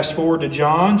then fast forward to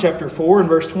John chapter 4 and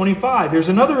verse 25. Here's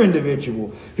another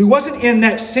individual who wasn't in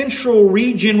that central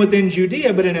region within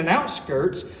Judea, but in an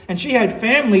outskirts. And she had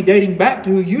family dating back to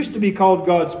who used to be called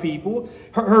God's people.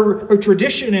 Her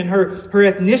tradition and her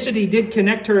ethnicity did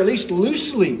connect her at least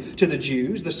loosely to the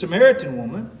Jews, the Samaritan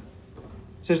woman.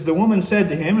 It says, the woman said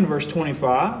to him in verse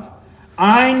 25,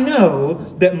 "I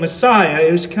know that Messiah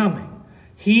is coming,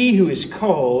 He who is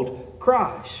called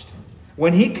Christ.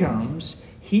 When He comes,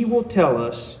 He will tell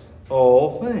us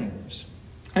all things."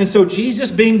 And so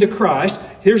Jesus being the Christ,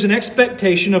 there's an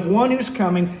expectation of one who's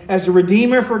coming as a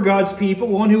Redeemer for God's people,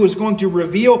 one who is going to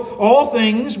reveal all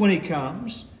things when He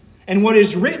comes. And what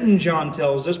is written, John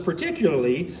tells us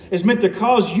particularly, is meant to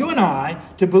cause you and I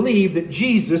to believe that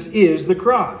Jesus is the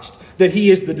Christ, that He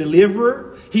is the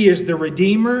deliverer, He is the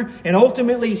Redeemer, and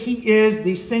ultimately He is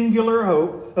the singular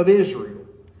hope of Israel.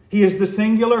 He is the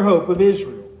singular hope of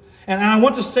Israel. And I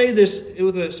want to say this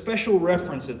with a special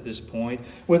reference at this point.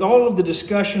 With all of the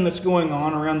discussion that's going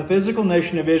on around the physical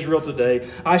nation of Israel today,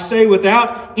 I say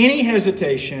without any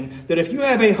hesitation that if you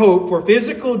have a hope for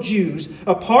physical Jews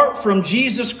apart from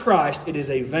Jesus Christ, it is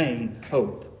a vain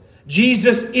hope.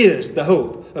 Jesus is the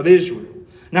hope of Israel.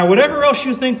 Now, whatever else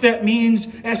you think that means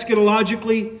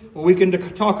eschatologically, well, we can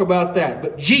talk about that.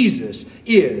 But Jesus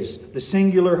is the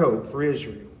singular hope for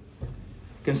Israel.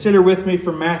 Consider with me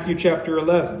from Matthew chapter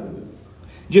 11.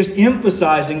 Just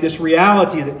emphasizing this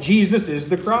reality that Jesus is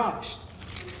the Christ.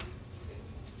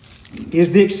 He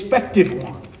is the expected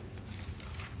one.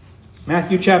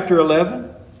 Matthew chapter 11,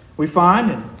 we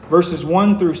find in verses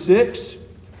 1 through 6,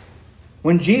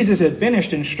 when Jesus had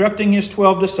finished instructing his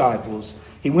 12 disciples,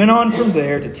 he went on from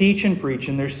there to teach and preach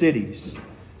in their cities.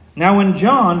 Now when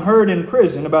John heard in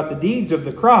prison about the deeds of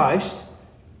the Christ,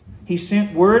 he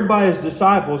sent word by his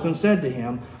disciples and said to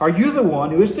him, "Are you the one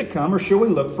who is to come, or shall we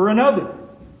look for another?"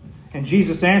 And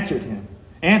Jesus answered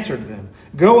them,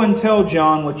 "Go and tell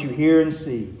John what you hear and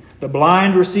see. The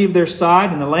blind receive their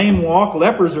sight, and the lame walk,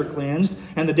 lepers are cleansed,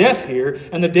 and the deaf hear,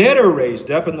 and the dead are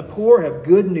raised up, and the poor have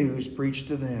good news preached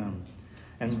to them.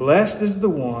 And blessed is the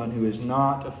one who is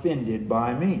not offended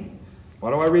by me."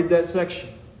 Why do I read that section?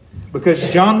 Because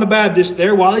John the Baptist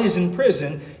there, while he's in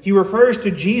prison, he refers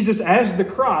to Jesus as the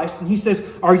Christ. And he says,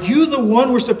 are you the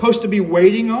one we're supposed to be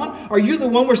waiting on? Are you the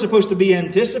one we're supposed to be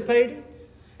anticipating?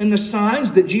 And the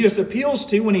signs that Jesus appeals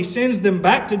to when he sends them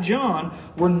back to John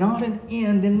were not an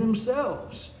end in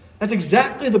themselves. That's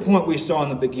exactly the point we saw in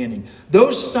the beginning.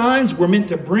 Those signs were meant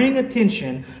to bring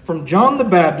attention from John the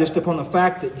Baptist upon the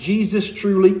fact that Jesus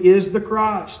truly is the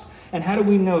Christ. And how do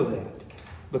we know that?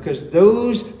 Because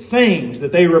those things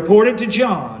that they reported to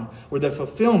John were the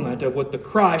fulfillment of what the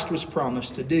Christ was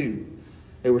promised to do.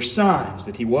 They were signs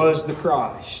that he was the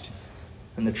Christ.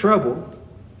 And the trouble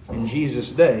in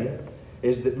Jesus' day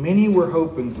is that many were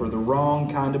hoping for the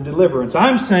wrong kind of deliverance.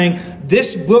 I'm saying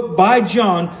this book by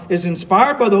John is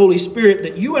inspired by the Holy Spirit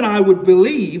that you and I would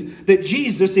believe that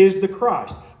Jesus is the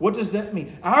Christ. What does that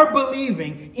mean? Our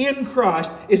believing in Christ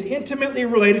is intimately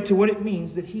related to what it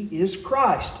means that he is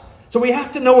Christ. So we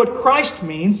have to know what Christ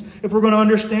means if we're going to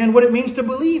understand what it means to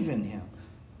believe in him.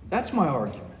 That's my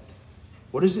argument.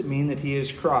 What does it mean that he is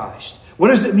Christ? What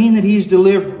does it mean that he is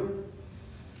deliverer?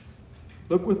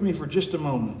 Look with me for just a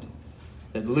moment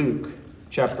at Luke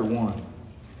chapter 1.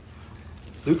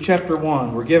 Luke chapter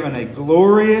 1, we're given a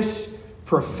glorious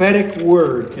prophetic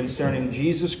word concerning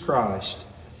Jesus Christ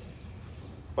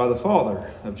by the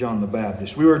father of John the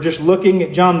Baptist. We were just looking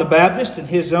at John the Baptist and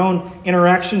his own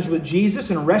interactions with Jesus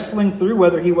and wrestling through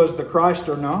whether he was the Christ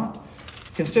or not.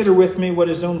 Consider with me what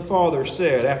his own father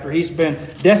said after he's been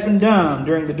deaf and dumb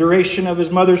during the duration of his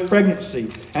mother's pregnancy.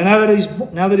 And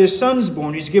now that his son's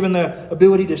born, he's given the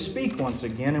ability to speak once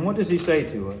again. And what does he say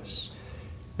to us?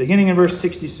 Beginning in verse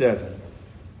 67.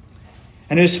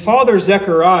 And his father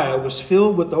Zechariah was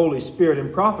filled with the Holy Spirit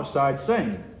and prophesied,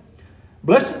 saying,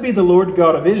 "Blessed be the Lord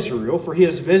God of Israel, for he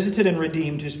has visited and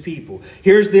redeemed his people."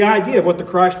 Here's the idea of what the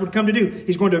Christ would come to do.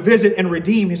 He's going to visit and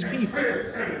redeem his people.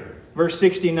 Verse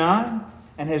 69,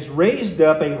 "And has raised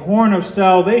up a horn of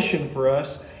salvation for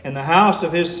us in the house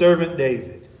of his servant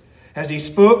David, as he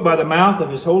spoke by the mouth of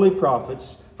his holy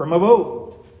prophets from of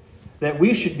old, that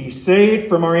we should be saved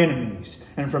from our enemies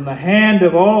and from the hand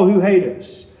of all who hate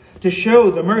us, to show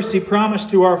the mercy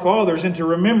promised to our fathers and to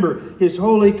remember his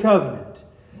holy covenant,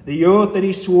 the oath that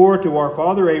he swore to our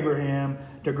father Abraham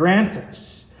to grant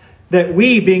us, that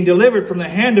we, being delivered from the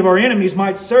hand of our enemies,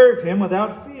 might serve him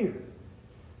without fear."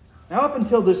 Now, up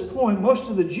until this point, most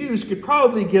of the Jews could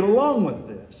probably get along with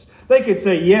this. They could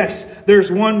say, yes, there's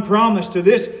one promise to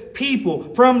this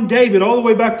people from David all the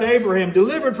way back to Abraham,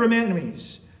 delivered from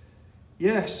enemies.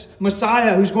 Yes,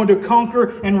 Messiah who's going to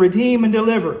conquer and redeem and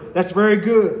deliver. That's very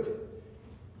good.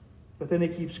 But then he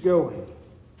keeps going.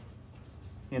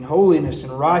 "In holiness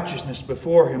and righteousness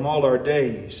before him all our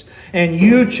days. And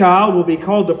you, child, will be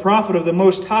called the prophet of the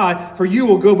Most High, for you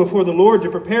will go before the Lord to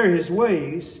prepare his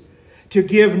ways, to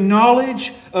give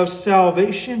knowledge of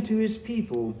salvation to his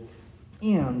people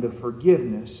and the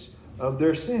forgiveness of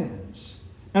their sins."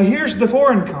 Now here's the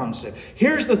foreign concept.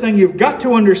 Here's the thing you've got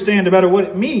to understand about what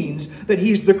it means that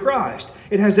he's the Christ.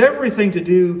 It has everything to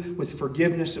do with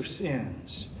forgiveness of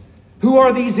sins. Who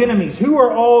are these enemies? Who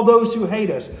are all those who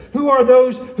hate us? Who are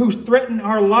those who threaten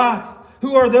our life?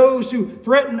 Who are those who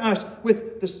threaten us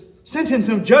with the sentence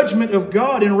of judgment of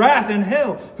God and wrath and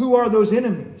hell? Who are those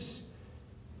enemies?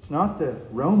 It's not the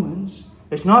Romans.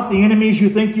 It's not the enemies you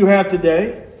think you have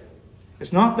today.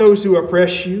 It's not those who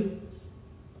oppress you.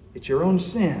 It's your own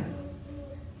sin.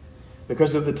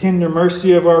 because of the tender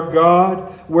mercy of our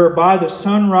God, whereby the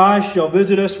sunrise shall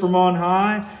visit us from on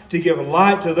high, to give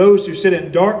light to those who sit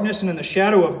in darkness and in the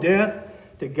shadow of death,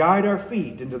 to guide our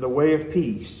feet into the way of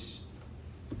peace.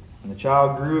 And the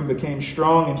child grew and became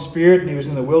strong in spirit, and he was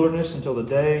in the wilderness until the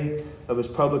day of his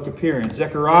public appearance.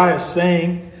 Zechariah is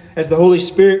saying, as the Holy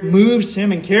Spirit moves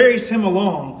him and carries him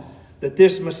along, that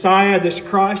this Messiah, this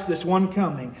Christ, this one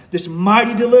coming, this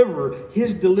mighty deliverer,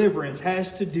 his deliverance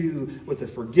has to do with the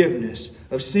forgiveness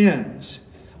of sins.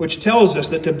 Which tells us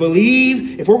that to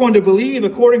believe, if we're going to believe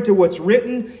according to what's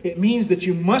written, it means that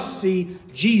you must see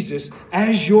Jesus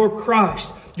as your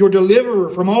Christ, your deliverer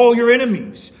from all your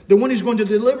enemies, the one who's going to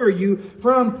deliver you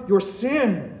from your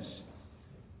sins.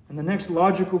 And the next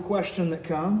logical question that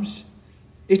comes,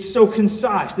 it's so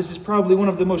concise. This is probably one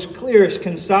of the most clearest,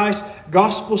 concise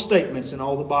gospel statements in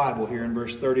all the Bible here in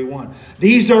verse 31.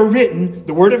 These are written,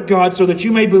 the Word of God, so that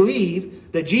you may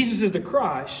believe that Jesus is the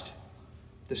Christ,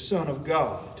 the Son of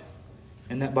God,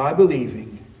 and that by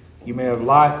believing you may have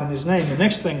life in His name. The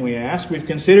next thing we ask, we've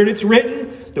considered it's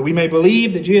written that we may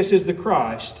believe that Jesus is the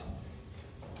Christ.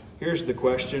 Here's the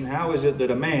question, how is it that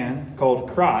a man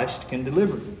called Christ can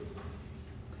deliver you?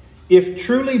 If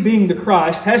truly being the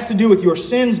Christ has to do with your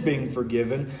sins being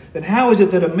forgiven, then how is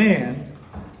it that a man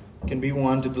can be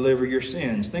one to deliver your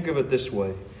sins? Think of it this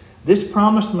way. This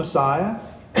promised Messiah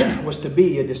was to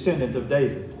be a descendant of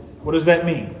David. What does that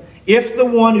mean? If the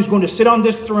one who's going to sit on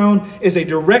this throne is a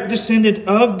direct descendant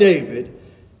of David,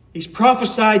 he's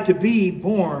prophesied to be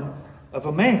born of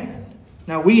a man.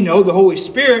 Now we know the Holy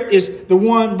Spirit is the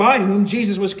one by whom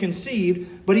Jesus was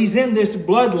conceived, but he's in this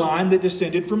bloodline that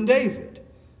descended from David.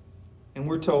 And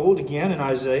we're told again in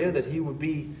Isaiah that he would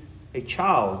be a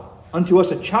child. Unto us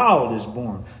a child is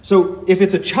born. So if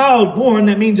it's a child born,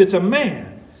 that means it's a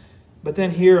man. But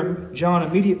then here John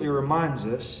immediately reminds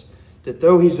us that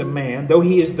though he's a man, though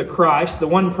he is the Christ, the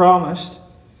one promised,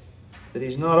 that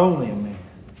he's not only a man,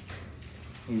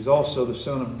 he's also the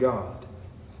Son of God.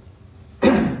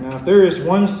 Now, if there is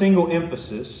one single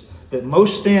emphasis that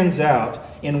most stands out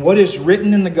in what is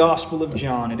written in the Gospel of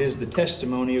John, it is the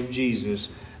testimony of Jesus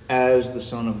as the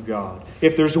Son of God.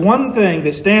 If there's one thing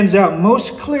that stands out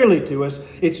most clearly to us,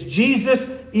 it's Jesus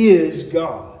is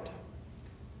God.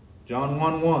 John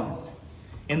 1:1.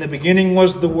 In the beginning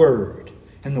was the Word,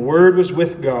 and the Word was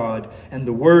with God, and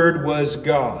the Word was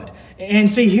God. And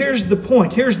see, here's the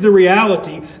point. Here's the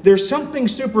reality. There's something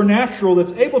supernatural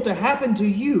that's able to happen to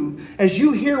you as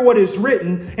you hear what is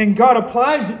written, and God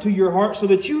applies it to your heart so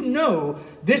that you know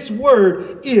this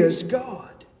Word is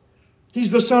God.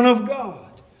 He's the Son of God.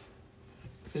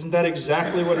 Isn't that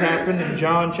exactly what happened in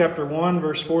John chapter 1,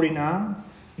 verse 49?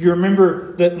 You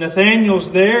remember that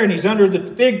Nathanael's there and he's under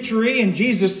the fig tree and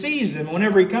Jesus sees him.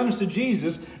 Whenever he comes to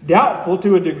Jesus, doubtful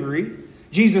to a degree,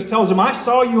 Jesus tells him, I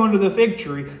saw you under the fig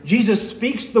tree. Jesus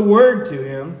speaks the word to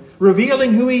him,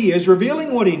 revealing who he is,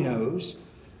 revealing what he knows.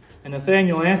 And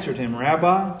Nathanael answered him,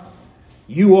 Rabbi,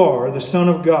 you are the Son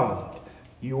of God.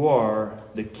 You are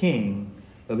the King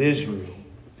of Israel.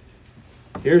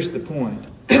 Here's the point.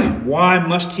 Why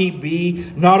must he be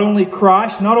not only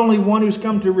Christ, not only one who's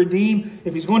come to redeem?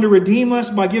 If he's going to redeem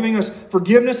us by giving us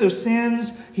forgiveness of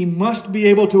sins, he must be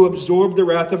able to absorb the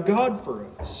wrath of God for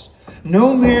us.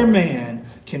 No mere man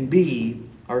can be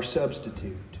our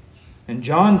substitute. And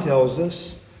John tells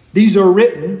us, these are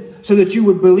written so that you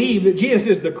would believe that Jesus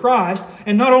is the Christ,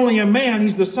 and not only a man,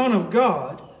 he's the Son of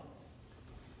God.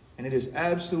 And it is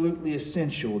absolutely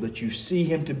essential that you see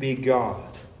him to be God.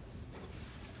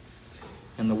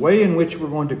 And the way in which we're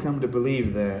going to come to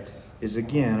believe that is,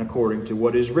 again, according to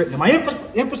what is written. Am I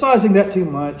emphasizing that too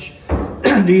much?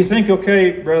 Do you think,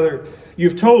 okay, brother,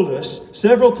 you've told us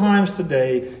several times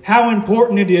today how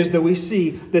important it is that we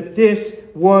see that this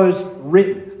was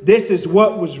written. This is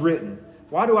what was written.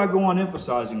 Why do I go on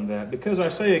emphasizing that? Because I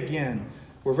say again,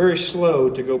 we're very slow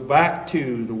to go back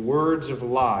to the words of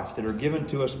life that are given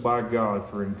to us by God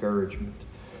for encouragement.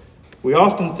 We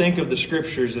often think of the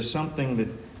Scriptures as something that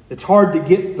it's hard to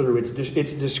get through. It's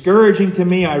discouraging to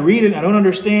me. I read it and I don't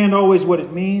understand always what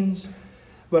it means.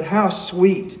 But how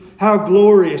sweet, how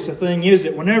glorious a thing is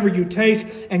it whenever you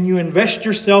take and you invest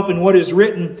yourself in what is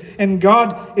written, and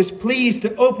God is pleased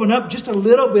to open up just a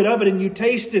little bit of it and you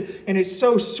taste it, and it's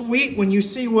so sweet when you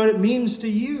see what it means to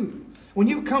you. When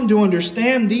you come to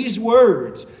understand these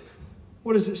words,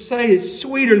 what does it say? It's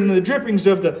sweeter than the drippings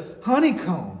of the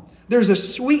honeycomb. There's a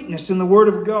sweetness in the Word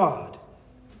of God.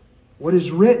 What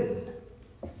is written?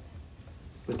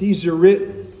 But these are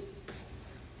written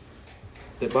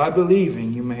that by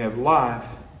believing you may have life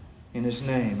in His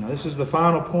name. Now this is the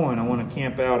final point I want to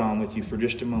camp out on with you for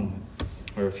just a moment,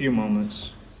 or a few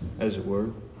moments, as it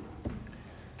were.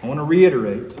 I want to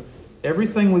reiterate,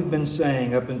 everything we've been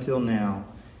saying up until now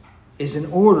is in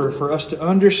order for us to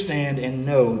understand and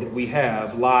know that we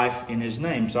have life in His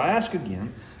name. So I ask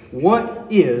again, what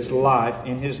is life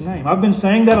in His name? I've been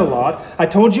saying that a lot. I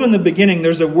told you in the beginning,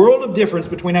 there's a world of difference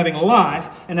between having life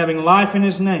and having life in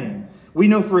His name. We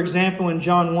know, for example, in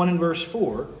John 1 and verse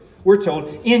 4, we're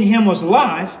told, in Him was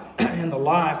life, and the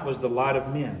life was the light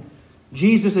of men.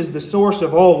 Jesus is the source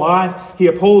of all life. He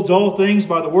upholds all things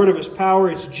by the word of His power.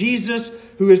 It's Jesus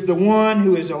who is the one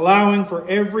who is allowing for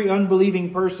every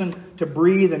unbelieving person to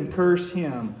breathe and curse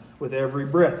Him with every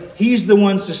breath. He's the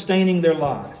one sustaining their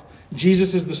life.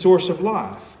 Jesus is the source of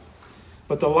life.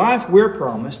 But the life we're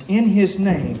promised in His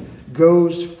name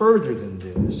goes further than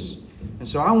this. And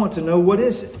so I want to know, what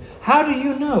is it? How do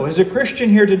you know? As a Christian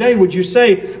here today, would you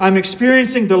say, I'm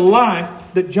experiencing the life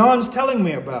that John's telling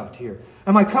me about here?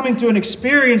 Am I coming to an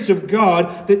experience of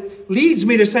God that leads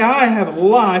me to say, I have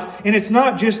life, and it's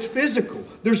not just physical.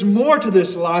 There's more to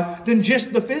this life than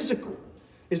just the physical.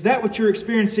 Is that what you're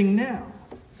experiencing now?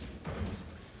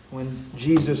 When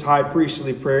Jesus' high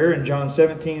priestly prayer in John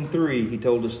 17:3, He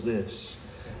told us this,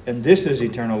 and this is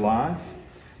eternal life,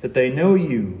 that they know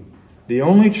You, the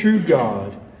only true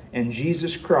God, and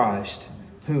Jesus Christ,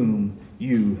 whom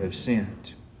You have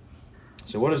sent.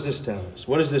 So what does this tell us?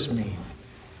 What does this mean?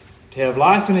 To have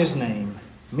life in His name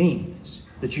means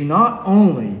that you not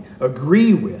only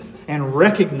agree with and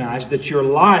recognize that your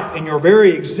life and your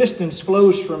very existence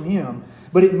flows from Him,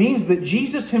 but it means that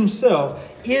Jesus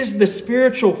Himself is the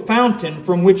spiritual fountain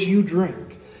from which you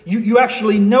drink. You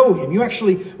actually know Him. You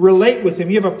actually relate with Him.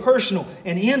 You have a personal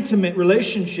and intimate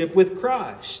relationship with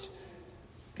Christ.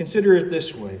 Consider it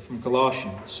this way from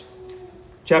Colossians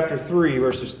chapter 3,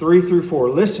 verses 3 through 4.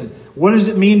 Listen, what does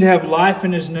it mean to have life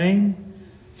in His name?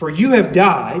 For you have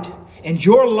died, and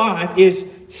your life is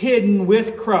hidden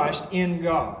with Christ in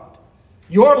God.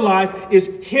 Your life is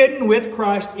hidden with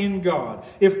Christ in God.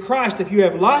 If you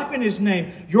have life in His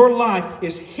name, your life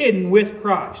is hidden with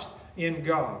Christ in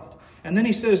God. And then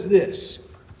he says this,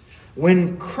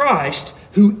 when Christ,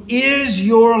 who is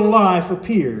your life,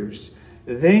 appears,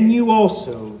 then you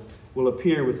also will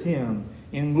appear with Him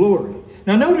in glory.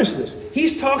 Now notice this.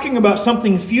 He's talking about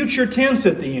something future tense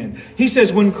at the end. He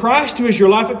says, when Christ, who is your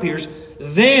life, appears,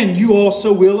 then you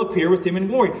also will appear with Him in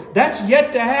glory. That's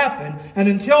yet to happen. And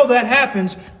until that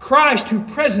happens, Christ, who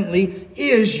presently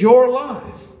is your life.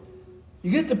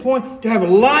 You get the point? To have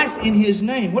life in His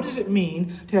name. What does it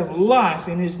mean to have life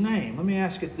in His name? Let me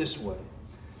ask it this way.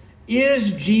 Is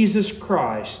Jesus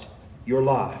Christ your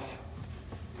life?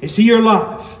 Is He your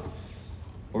life?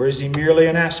 Or is He merely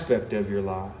an aspect of your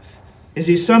life? Is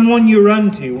He someone you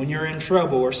run to when you're in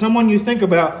trouble? Or someone you think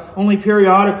about only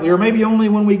periodically? Or maybe only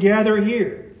when we gather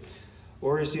here?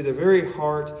 Or is He the very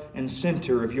heart and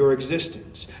center of your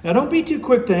existence? Now don't be too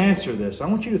quick to answer this. I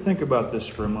want you to think about this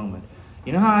for a moment.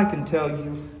 You know how I can tell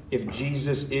you if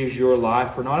Jesus is your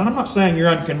life or not? And I'm not saying you're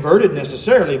unconverted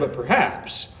necessarily, but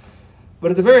perhaps.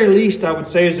 But at the very least, I would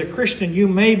say as a Christian, you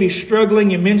may be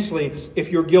struggling immensely if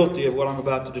you're guilty of what I'm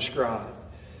about to describe.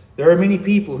 There are many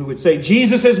people who would say,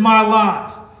 Jesus is my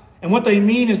life. And what they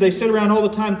mean is they sit around all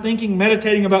the time thinking,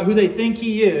 meditating about who they think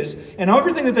He is. And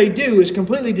everything that they do is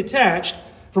completely detached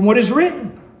from what is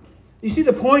written. You see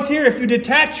the point here? If you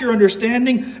detach your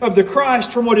understanding of the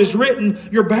Christ from what is written,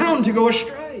 you're bound to go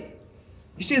astray.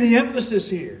 You see the emphasis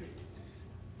here.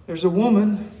 There's a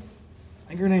woman, I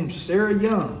think her name's Sarah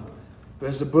Young, who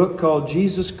has a book called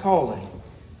Jesus Calling.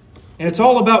 And it's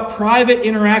all about private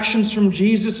interactions from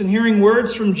Jesus and hearing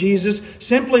words from Jesus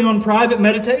simply on private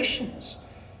meditations.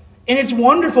 And it's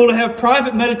wonderful to have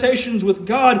private meditations with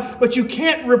God, but you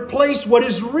can't replace what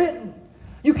is written.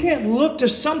 You can't look to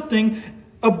something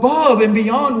above and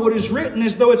beyond what is written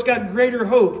as though it's got greater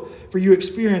hope for you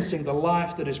experiencing the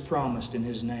life that is promised in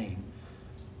His name.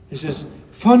 This is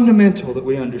fundamental that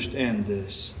we understand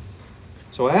this.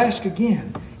 So I ask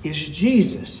again, is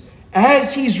Jesus,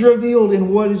 as He's revealed in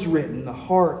what is written, the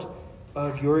heart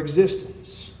of your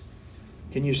existence?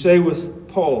 Can you say with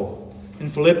Paul in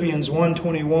Philippians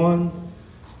 1:21,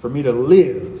 for me to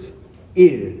live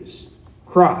is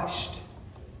Christ,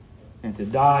 and to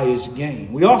die is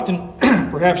gain? We often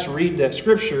perhaps read that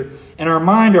scripture and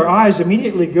our eyes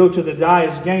immediately go to the die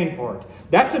is gain part.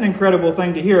 That's an incredible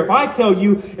thing to hear. If I tell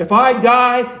you, if I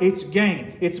die, it's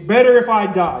gain. It's better if I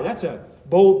die. That's a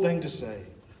bold thing to say.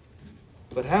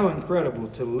 But how incredible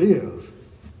to live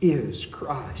is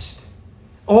Christ.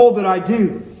 All that I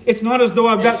do, it's not as though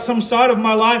I've got some side of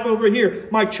my life over here.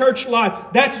 My church life,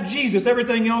 that's Jesus.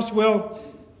 Everything else, well,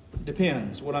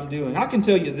 depends what I'm doing. I can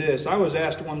tell you this. I was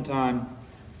asked one time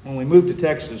when we moved to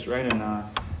Texas, Raina and I,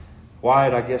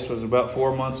 Wyatt, I guess, was about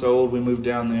 4 months old. We moved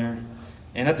down there.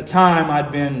 And at the time,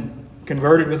 I'd been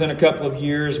converted within a couple of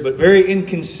years, but very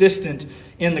inconsistent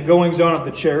in the goings-on of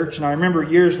the church. And I remember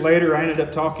years later, I ended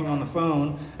up talking on the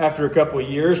phone after a couple of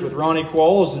years with Ronnie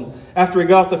Qualls. And after he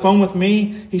got off the phone with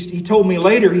me, he told me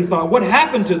later, he thought, what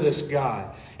happened to this guy?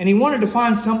 And he wanted to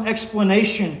find some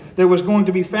explanation that was going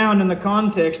to be found in the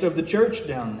context of the church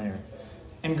down there.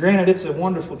 And granted, it's a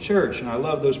wonderful church, and I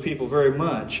love those people very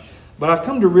much. But I've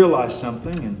come to realize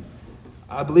something, and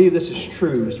I believe this is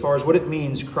true as far as what it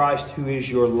means, Christ who is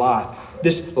your life.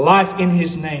 This life in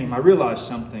His name. I realized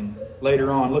something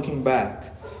later on, looking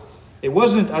back. It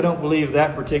wasn't, I don't believe,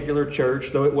 that particular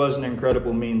church, though it was an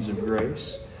incredible means of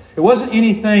grace. It wasn't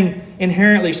anything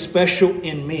inherently special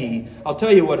in me. I'll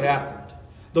tell you what happened.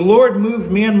 The Lord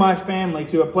moved me and my family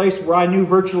to a place where I knew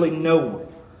virtually no one.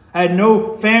 I had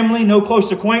no family, no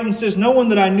close acquaintances, no one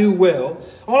that I knew well.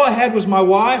 All I had was my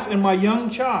wife and my young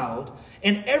child.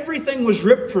 And everything was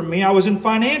ripped from me. I was in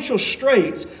financial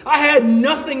straits. I had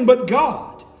nothing but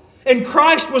God. And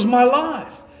Christ was my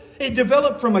life. It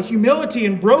developed from a humility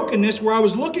and brokenness where I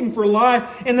was looking for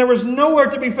life, and there was nowhere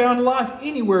to be found life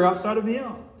anywhere outside of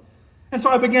Him. And so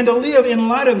I began to live in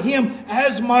light of Him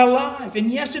as my life. And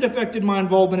yes, it affected my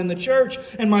involvement in the church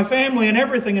and my family and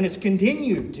everything, and it's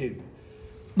continued to.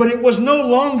 But it was no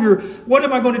longer, what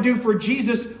am I going to do for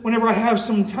Jesus whenever I have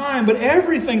some time? But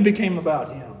everything became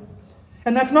about Him.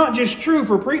 And that's not just true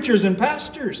for preachers and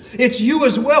pastors. It's you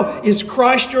as well. Is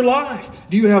Christ your life?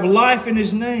 Do you have life in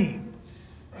His name?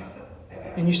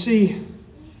 And you see,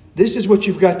 this is what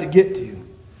you've got to get to.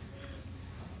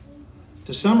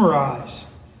 To summarize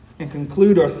and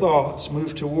conclude our thoughts,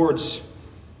 move towards,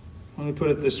 let me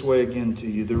put it this way again to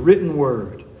you. The written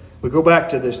Word. We go back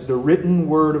to this. The written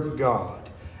Word of God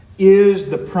is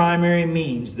the primary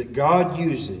means that God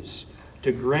uses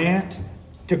to grant.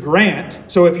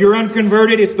 So if you're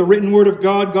unconverted, it's the written Word of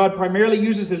God. God primarily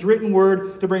uses His written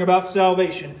Word to bring about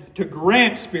salvation, to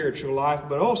grant spiritual life,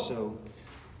 but also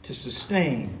to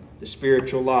sustain the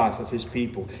spiritual life of His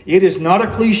people. It is not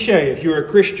a cliche if you're a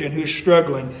Christian who's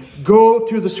struggling. Go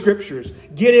through the Scriptures.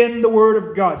 Get in the Word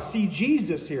of God. See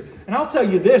Jesus here. And I'll tell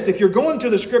you this, if you're going to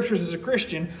the Scriptures as a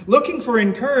Christian, looking for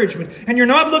encouragement, and you're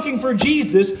not looking for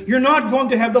Jesus, you're not going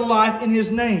to have the life in His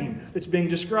name that's being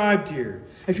described here.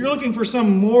 If you're looking for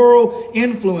some moral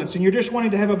influence and you're just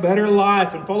wanting to have a better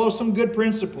life and follow some good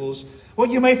principles, well,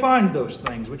 you may find those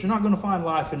things, but you're not going to find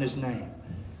life in His name.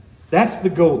 That's the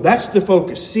goal. That's the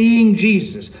focus. Seeing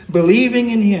Jesus, believing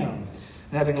in Him,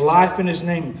 and having life in His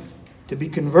name to be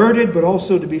converted, but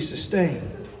also to be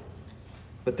sustained.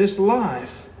 But this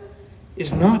life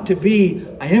is not to be,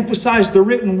 I emphasize the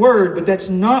written Word, but that's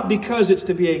not because it's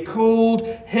to be a cold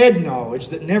head knowledge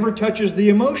that never touches the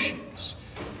emotions.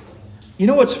 You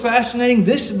know what's fascinating?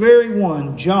 This very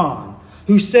one, John,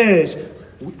 who says,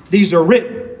 these are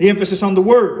written, the emphasis on the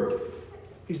Word.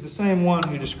 He's the same one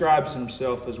who describes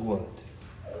himself as what?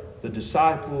 The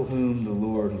disciple whom the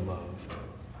Lord loved.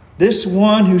 This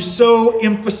one who so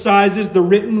emphasizes the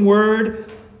written Word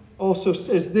also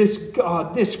says, this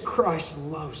God, this Christ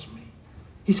loves me.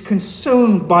 He's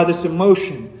consumed by this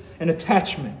emotion and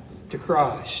attachment to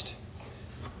Christ.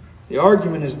 The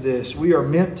argument is this: we are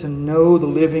meant to know the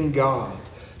living God,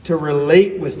 to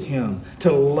relate with Him,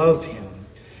 to love Him.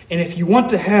 And if you want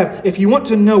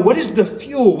to know what is the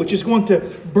fuel which is going to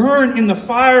burn in the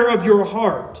fire of your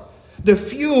heart, the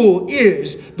fuel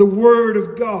is the Word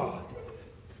of God.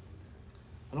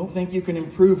 I don't think you can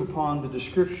improve upon the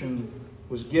description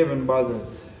was given by the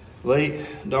late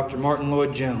Dr. Martin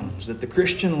Lloyd-Jones, that the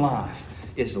Christian life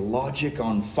is logic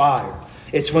on fire.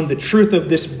 It's when the truth of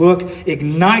this book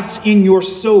ignites in your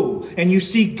soul and you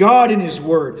see God in His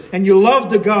Word and you love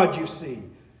the God you see.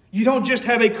 You don't just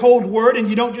have a cold word and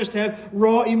you don't just have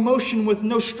raw emotion with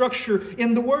no structure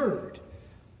in the Word.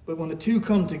 But when the two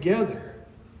come together,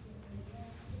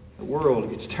 the world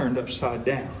gets turned upside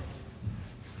down.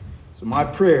 So my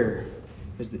prayer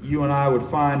is that you and I would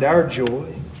find our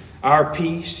joy, our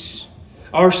peace,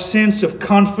 our sense of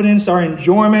confidence, our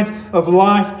enjoyment of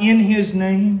life in His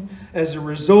name as a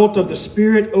result of the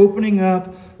Spirit opening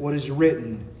up what is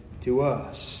written to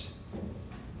us.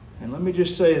 And let me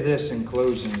just say this in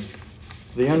closing.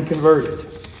 To the unconverted,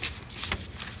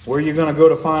 where are you going to go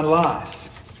to find life?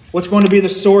 What's going to be the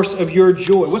source of your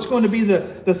joy? What's going to be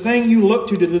the thing you look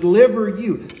to deliver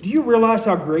you? Do you realize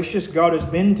how gracious God has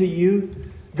been to you?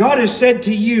 God has said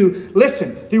to you,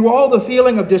 listen, through all the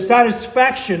feeling of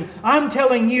dissatisfaction, I'm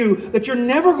telling you that you're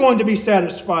never going to be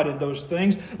satisfied in those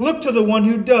things. Look to the one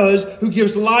who does, who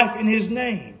gives life in His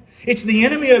name. It's the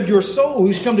enemy of your soul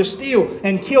who's come to steal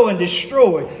and kill and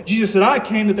destroy. Jesus said, I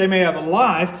came that they may have a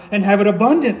life and have it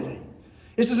abundantly.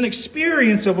 This is an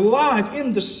experience of life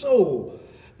in the soul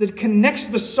that connects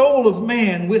the soul of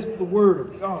man with the Word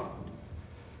of God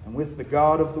and with the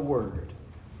God of the Word.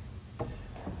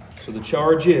 So the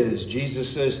charge is, Jesus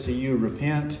says to you,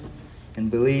 repent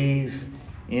and believe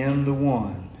in the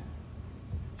one,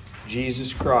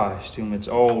 Jesus Christ, whom it's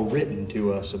all written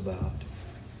to us about.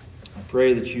 I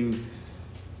pray that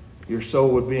your soul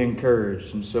would be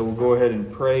encouraged. And so we'll go ahead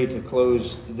and pray to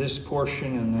close this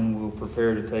portion, and then we'll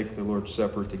prepare to take the Lord's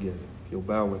Supper together. If you'll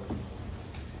bow with me.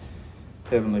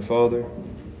 Heavenly Father,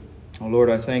 oh Lord,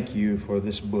 I thank you for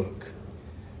this book.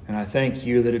 And I thank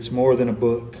you that it's more than a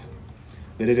book,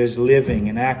 that it is living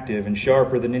and active and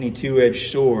sharper than any two-edged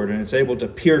sword, and it's able to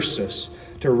pierce us,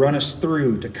 to run us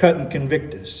through, to cut and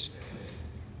convict us.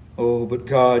 Oh, but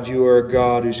God, you are a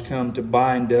God who's come to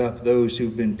bind up those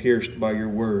who've been pierced by your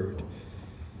word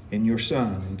in your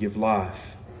Son and give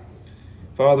life.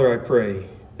 Father, I pray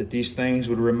that these things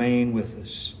would remain with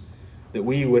us, that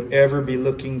we would ever be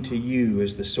looking to you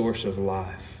as the source of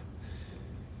life.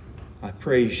 I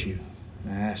praise you,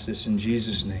 and I ask this in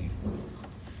Jesus' name.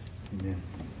 Amen.